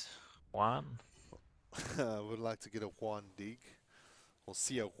Deags. Juan? I would like to get a Juan Deag, or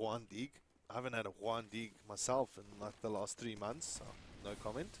see a Juan Deag. I haven't had a Juan Deag myself in like the last 3 months, so no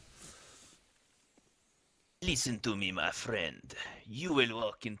comment. Listen to me, my friend. You will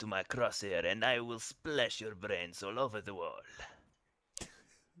walk into my crosshair and I will splash your brains all over the wall.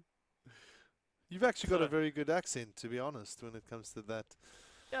 You've actually got a very good accent, to be honest, when it comes to that.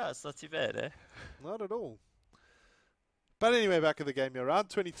 Yeah, it's not too bad, eh? Not at all. But anyway, back in the game here. Round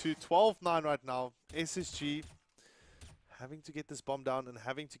 22, 12-9 right now. SSG having to get this bomb down and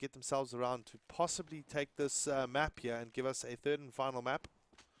having to get themselves around to possibly take this map here and give us a third and final map.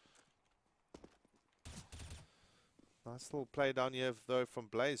 Nice little play down here, though, from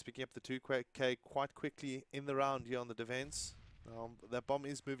Blaze, picking up the 2K quite quickly in the round here on the defense. That bomb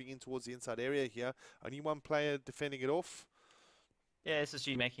is moving in towards the inside area here. Only one player defending it off. Yeah,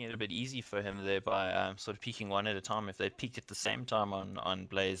 SSG making it a bit easy for him there by sort of peeking one at a time. If they peeked at the same time on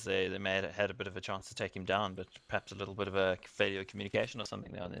Blaze, they may have had a bit of a chance to take him down, but perhaps a little bit of a failure of communication or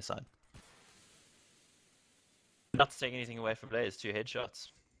something there on their side. Not to take anything away from Blaze, 2 headshots.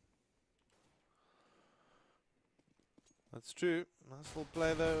 That's true. Nice little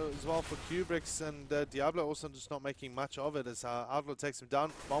play though as well for Kubricks, and Diablo also just not making much of it as Outlaw takes him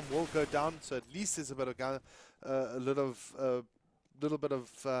down. Bomb will go down, so at least there's a bit of a little bit of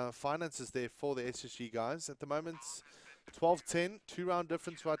finances there for the SSG guys at the moment. 12-10, 2-round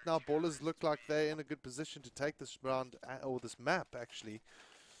difference right now. Ballers look like they're in a good position to take this round or this map actually.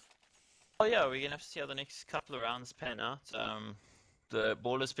 Oh yeah, we're gonna have to see how the next couple of rounds pan out. the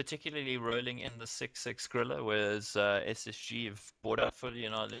ball is particularly rolling in the 6-6 griller, whereas SSG have bought out fully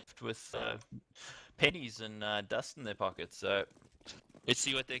and are left with pennies and dust in their pockets. So let's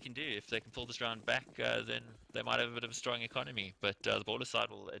see what they can do. If they can pull this round back, then they might have a bit of a strong economy. But the baller side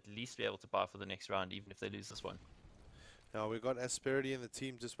will at least be able to buy for the next round, even if they lose this one. Now we've got Asperity in the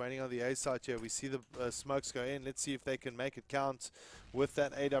team just waiting on the A side here. We see the smokes go in. Let's see if they can make it count with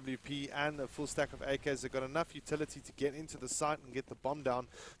that AWP and a full stack of AKs. They've got enough utility to get into the site and get the bomb down.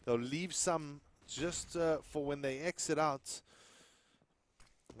 They'll leave some just for when they exit out.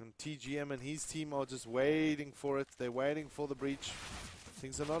 And TGM and his team are just waiting for it. They're waiting for the breach.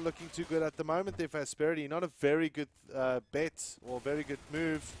 Things are not looking too good at the moment there for Asperity. Not a very good bet or very good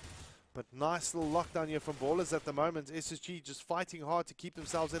move. But nice little lockdown here from Ballers at the moment. SSG just fighting hard to keep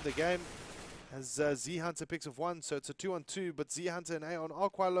themselves in the game. As Z Hunter picks off one, so it's a 2-on-2. But Z Hunter and Aeon are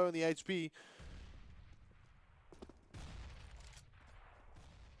quite low in the HP.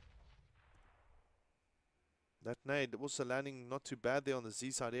 That nade also landing not too bad there on the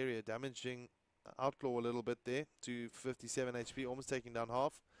Z side area, damaging Outlaw a little bit there to 57 HP, almost taking down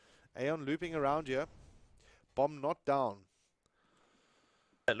half. Aeon looping around here. Bomb not down.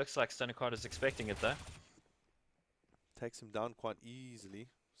 It looks like Stonecard is expecting it though. Takes him down quite easily.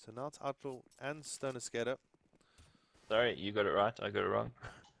 So now it's Outlaw and Stoner Scatter. Sorry, you got it right, I got it wrong.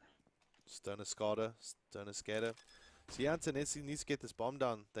 Stoner Scatter, Stoner Scatter. Sianta needs to get this bomb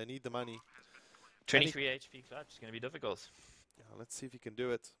down. They need the money. 23 HP clutch is going to be difficult. Yeah, let's see if he can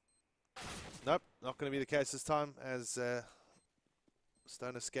do it. Nope, not going to be the case this time as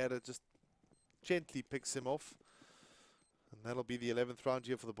Stoner Scatter just gently picks him off. And that'll be the 11th round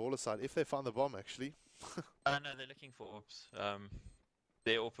here for the Baller side, if they find the bomb, actually. No, they're looking for AWPs.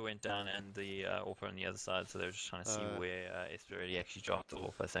 Their AWP went down and the AWP on the other side, so they were just trying to see where Esperity actually dropped the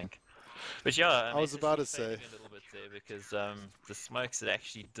AWP, I think. But yeah, I was about to say. A little bit there because the smokes had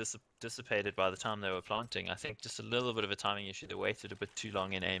actually dissipated by the time they were planting. I think just a little bit of a timing issue. They waited a bit too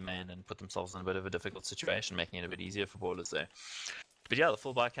long in A main and put themselves in a bit of a difficult situation, making it a bit easier for Ballers there. But yeah, the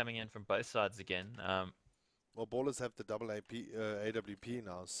full buy coming in from both sides again. Well, Ballers have the double AWP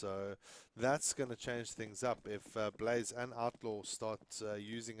now, so that's going to change things up if Blaze and Outlaw start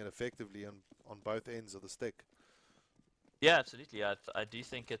using it effectively on both ends of the stick. Yeah, absolutely. I do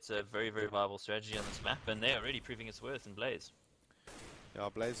think it's a very, very viable strategy on this map, and they're already proving its worth in Blaze. Yeah,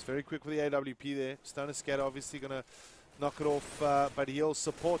 Blaze very quick with the AWP there. Stoner Scatter obviously going to knock it off, but he'll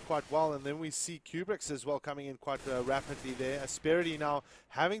support quite well. And then we see Kubrick's as well coming in quite rapidly there. Asperity now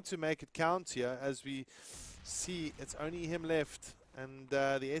having to make it count here as we see it's only him left. And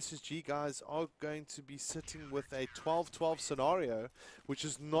the SSG guys are going to be sitting with a 12-12 scenario, which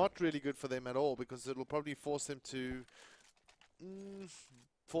is not really good for them at all because it'll probably force them to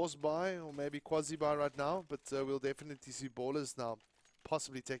force buy or maybe quasi buy right now. But we'll definitely see Ballers now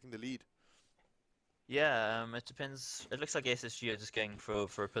possibly taking the lead. Yeah, it depends. It looks like SSG are just going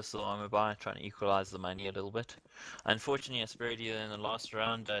for a pistol armor buy, trying to equalize the money a little bit. Unfortunately, Asperity in the last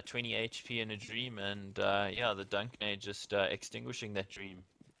round, 20 HP in a dream, and yeah, the dunk nade just extinguishing that dream.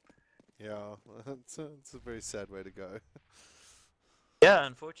 Yeah, it's a very sad way to go. Yeah,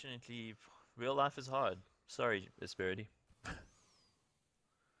 unfortunately, real life is hard. Sorry, Asperity.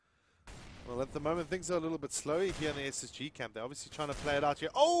 Well, at the moment, things are a little bit slow here in the SSG camp. They're obviously trying to play it out here.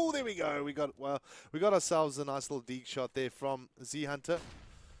 Oh, there we go. We got ourselves a nice little deke shot there from Z Hunter.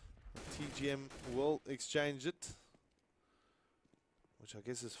 TGM will exchange it, which I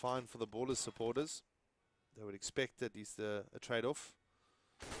guess is fine for the Ballers supporters. They would expect at least a trade-off.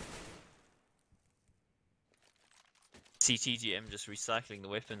 CTGM just recycling the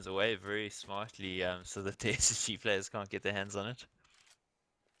weapons away very smartly so that the SSG players can't get their hands on it.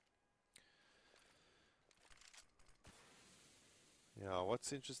 Yeah,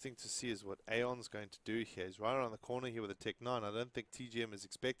 what's interesting to see is what Aeon's going to do here. He's right around the corner here with a Tech 9. I don't think TGM is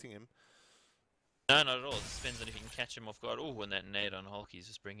expecting him. No, not at all. It just depends on if you can catch him off guard. Oh, when that nade on Hulk, he's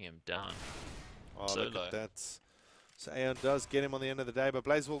just bringing him down. Oh, so look low. at that. So Aeon does get him on the end of the day, but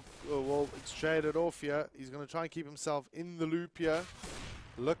Blaze will trade it off here. He's going to try and keep himself in the loop here.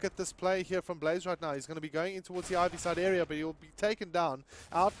 Look at this play here from Blaze right now. He's going to be going in towards the Ivy side area, but he'll be taken down.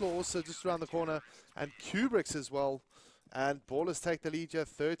 Outlaw also just around the corner, and Kubrick's as well. And Ballers take the lead here,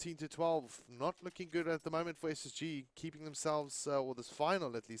 13-12. Not looking good at the moment for SSG, keeping themselves, or this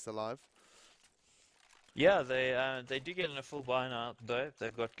final at least, alive. Yeah, they do get in a full buy now, though.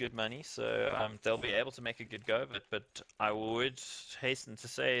 They've got good money, so they'll be able to make a good go of it. But I would hasten to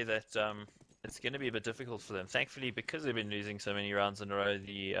say that it's going to be a bit difficult for them. Thankfully, because they've been losing so many rounds in a row,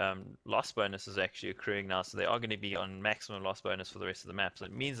 the loss bonus is actually accruing now, so they are going to be on maximum loss bonus for the rest of the map. So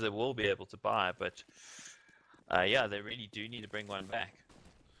it means they will be able to buy, but Yeah, they really do need to bring one back.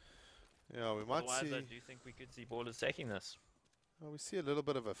 Yeah, we might Otherwise, I see. do think we could see Ballers taking this. Well, we see a little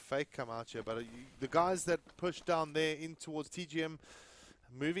bit of a fake come out here, but the guys that pushed down there in towards TGM,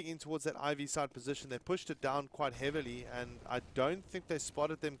 moving in towards that IV side position, they pushed it down quite heavily, and I don't think they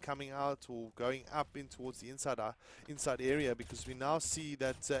spotted them coming out or going up in towards the inside area, because we now see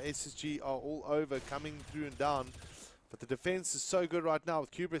that SSG are all over, coming through and down. But the defense is so good right now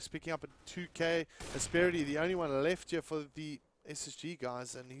with Kubrick's picking up at 2K. Asperity, the only one left here for the SSG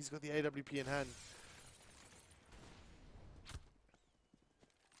guys, and he's got the AWP in hand.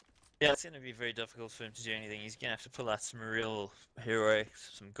 Yeah, it's going to be very difficult for him to do anything. He's going to have to pull out some real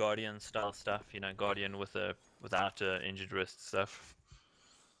heroics, some Guardian style stuff. You know, Guardian without injured wrist stuff.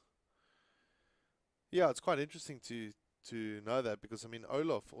 Yeah, it's quite interesting to know that, because I mean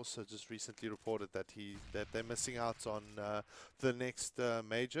Olaf also just recently reported that they're missing out on the next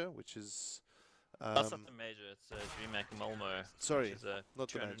major, which is That's not the major. It's DreamHack Malmo, sorry, which is a not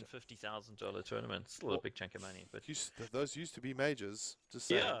the major. $250,000 tournament. Still a big chunk of money, but Those used to be majors. Just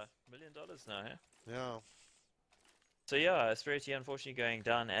saying. yeah, $1 million now. Huh? Yeah. So yeah, Asperity unfortunately going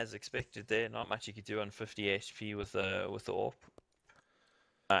down as expected there. Not much you could do on 50 HP with the AWP.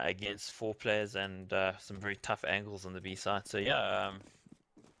 Against 4 players and some very tough angles on the B side. So yeah,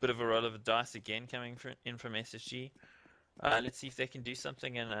 bit of a roll of the dice again coming in from SSG. Let's see if they can do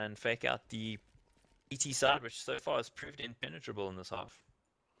something and fake out the ET side, which so far has proved impenetrable in this half.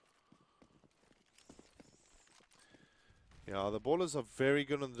 Yeah, the Ballers are very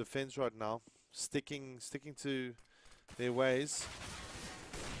good on the defense right now, sticking to their ways.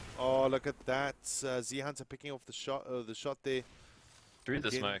 Oh, look at that! Z Hunter picking off the shot there. Through the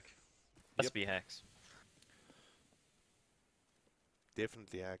Again. smoke. Must Yep. be hacks.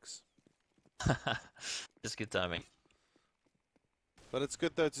 Definitely hacks. Just good timing. But it's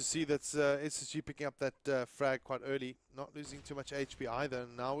good though to see that SSG picking up that frag quite early, not losing too much HP either.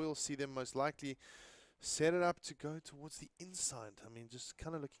 Now we'll see them most likely set it up to go towards the inside. I mean, just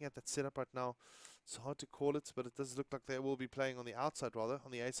kind of looking at that setup right now, it's hard to call it, but it does look like they will be playing on the outside rather,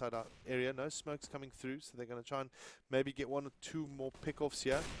 on the A side area. No smokes coming through, so they're going to try and maybe get 1 or 2 more pickoffs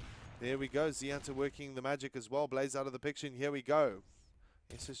here. There we go. Z-Hunter working the magic as well. Blaze out of the picture, and here we go.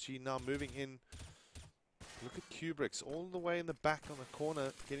 SSG now moving in. Look at Kubrick's all the way in the back on the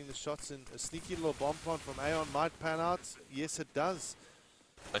corner, getting the shots in. A sneaky little bomb plant from Aeon might pan out. Yes, it does.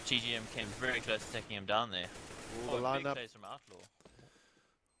 But TGM came very close to taking him down there. All the big lineup. plays from Outlaw.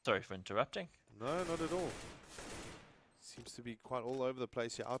 Sorry for interrupting. No, not at all. Seems to be quite all over the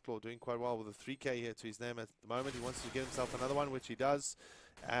place here. Outlaw doing quite well with a 3K here to his name at the moment. He wants to get himself another one, which he does.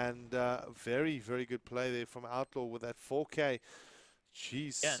 And very, very good play there from Outlaw with that 4K.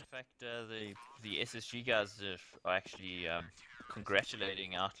 Jeez. Yeah, in fact, the SSG guys are actually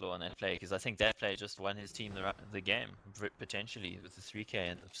congratulating Outlaw on that play, because I think that play just won his team the game, potentially, with the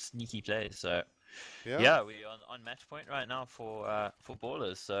 3K and the sneaky plays. So, yeah we're on match point right now for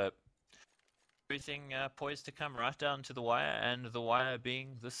Ballers. So, everything poised to come right down to the wire, and the wire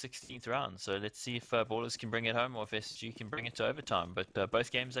being the 16th round. So, let's see if Ballers can bring it home or if SSG can bring it to overtime. But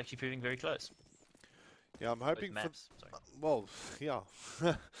both games actually proving very close. Yeah, I'm hoping for... Sorry. Well, yeah.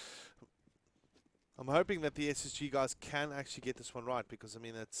 I'm hoping that the SSG guys can actually get this one right, because, I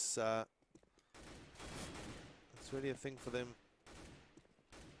mean, it's really a thing for them.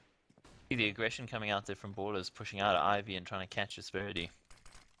 The aggression coming out there from Ballers, pushing out Ivy and trying to catch Asperity.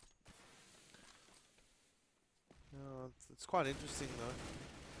 Yeah, it's quite interesting, though.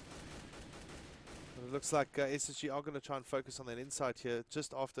 But it looks like SSG are going to try and focus on that inside here,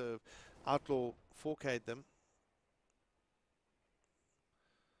 just after Outlaw 4K'd them.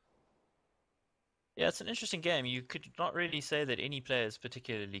 Yeah, it's an interesting game. You could not really say that any player is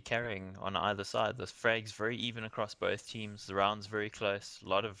particularly carrying on either side. The frag's very even across both teams. The round's very close. A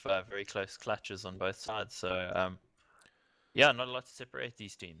lot of very close clutches on both sides. So, yeah, not a lot to separate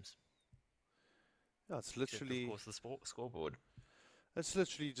these teams. Yeah, it's literally... Except, of course, the scoreboard. It's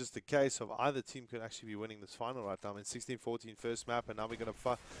literally just a case of either team could actually be winning this final right now. I mean, 16-14 first map, and now we're going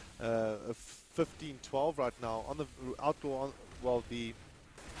to 15-12 right now on the Outlaw. Well, the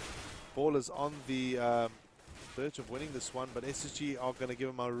Ballers on the verge of winning this one, but SSG are going to give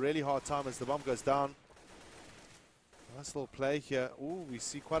them a really hard time as the bomb goes down. Nice little play here. Ooh, we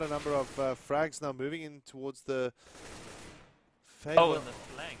see quite a number of frags now moving in towards the favor. Oh, and the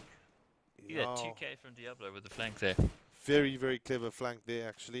flank. Yeah, 2K from Diablo with the flank there. Very, very clever flank there,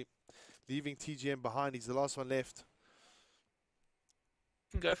 actually. Leaving TGM behind. He's the last one left.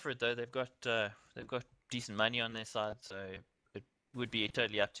 Can go for it though. They've got decent money on their side, so it would be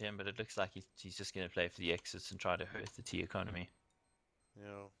totally up to him. But it looks like he's just going to play for the exits and try to hurt the T economy.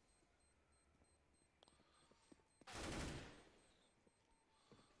 Yeah.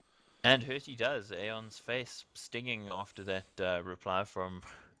 And Hurty does. Aeon's face stinging after that reply from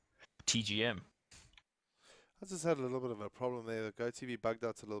TGM. I just had a little bit of a problem there. The GoTV bugged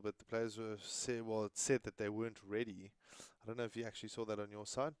out a little bit. The players were it said that they weren't ready. I don't know if you actually saw that on your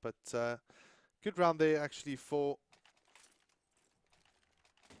side, but good round there actually for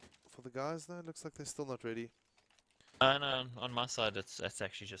the guys. Though it looks like they're still not ready. No, on my side, that's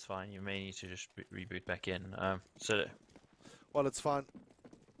actually just fine. You may need to just reboot back in. So Well, it's fine.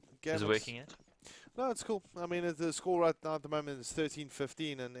 Game is it working yet? No, it's cool. I mean, the score right now at the moment is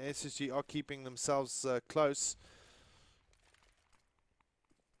 13-15, and SSG are keeping themselves close.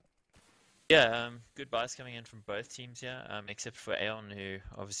 Yeah, good buys coming in from both teams here, except for Aeon, who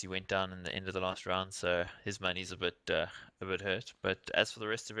obviously went down in the end of the last round, so his money's a bit hurt. But as for the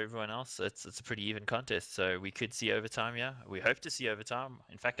rest of everyone else, it's a pretty even contest, so we could see overtime. Yeah, we hope to see overtime.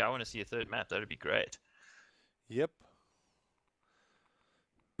 In fact, I want to see a third map. That would be great. Yep.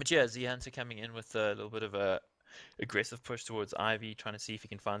 But yeah, Z Hunter coming in with a little bit of a aggressive push towards Ivy, trying to see if he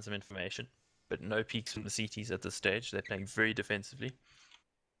can find some information. But no peeks from the CTs at this stage. They're playing very defensively.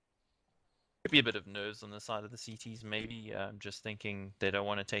 Could be a bit of nerves on the side of the CTs, maybe. Just thinking they don't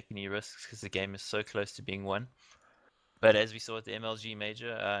want to take any risks because the game is so close to being won. But as we saw at the MLG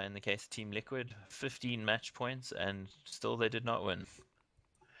Major, in the case of Team Liquid, 15 match points, and still they did not win.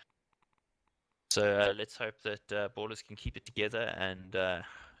 So let's hope that Ballers can keep it together and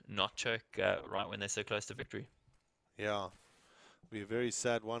not choke right when they're so close to victory. Yeah. It'll be a very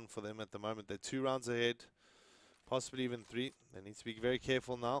sad one for them at the moment. They're 2 rounds ahead. Possibly even 3. They need to be very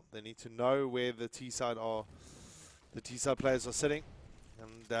careful now. They need to know where the T-side players are sitting.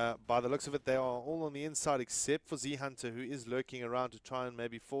 And by the looks of it, they are all on the inside except for Z Hunter, who is lurking around to try and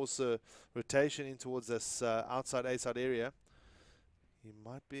maybe force a rotation in towards this outside A-side area. He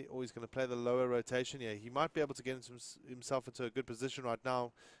might be, or he's going to play the lower rotation. Yeah, he might be able to get himself into a good position right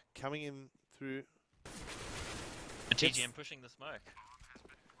now. Coming in through. TGM pushing the smoke.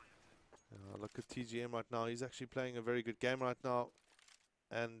 Look at TGM right now. He's actually playing a very good game right now.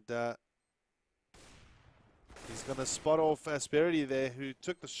 And he's going to spot off Asperity there, who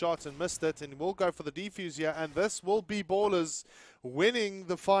took the shot and missed it. And will go for the defuse here. And this will be Ballers winning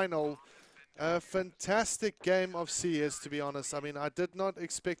the final. A fantastic game of CS, to be honest. I mean, I did not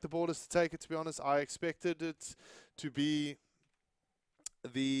expect the Ballers to take it, to be honest. I expected it to be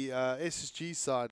the SSG side.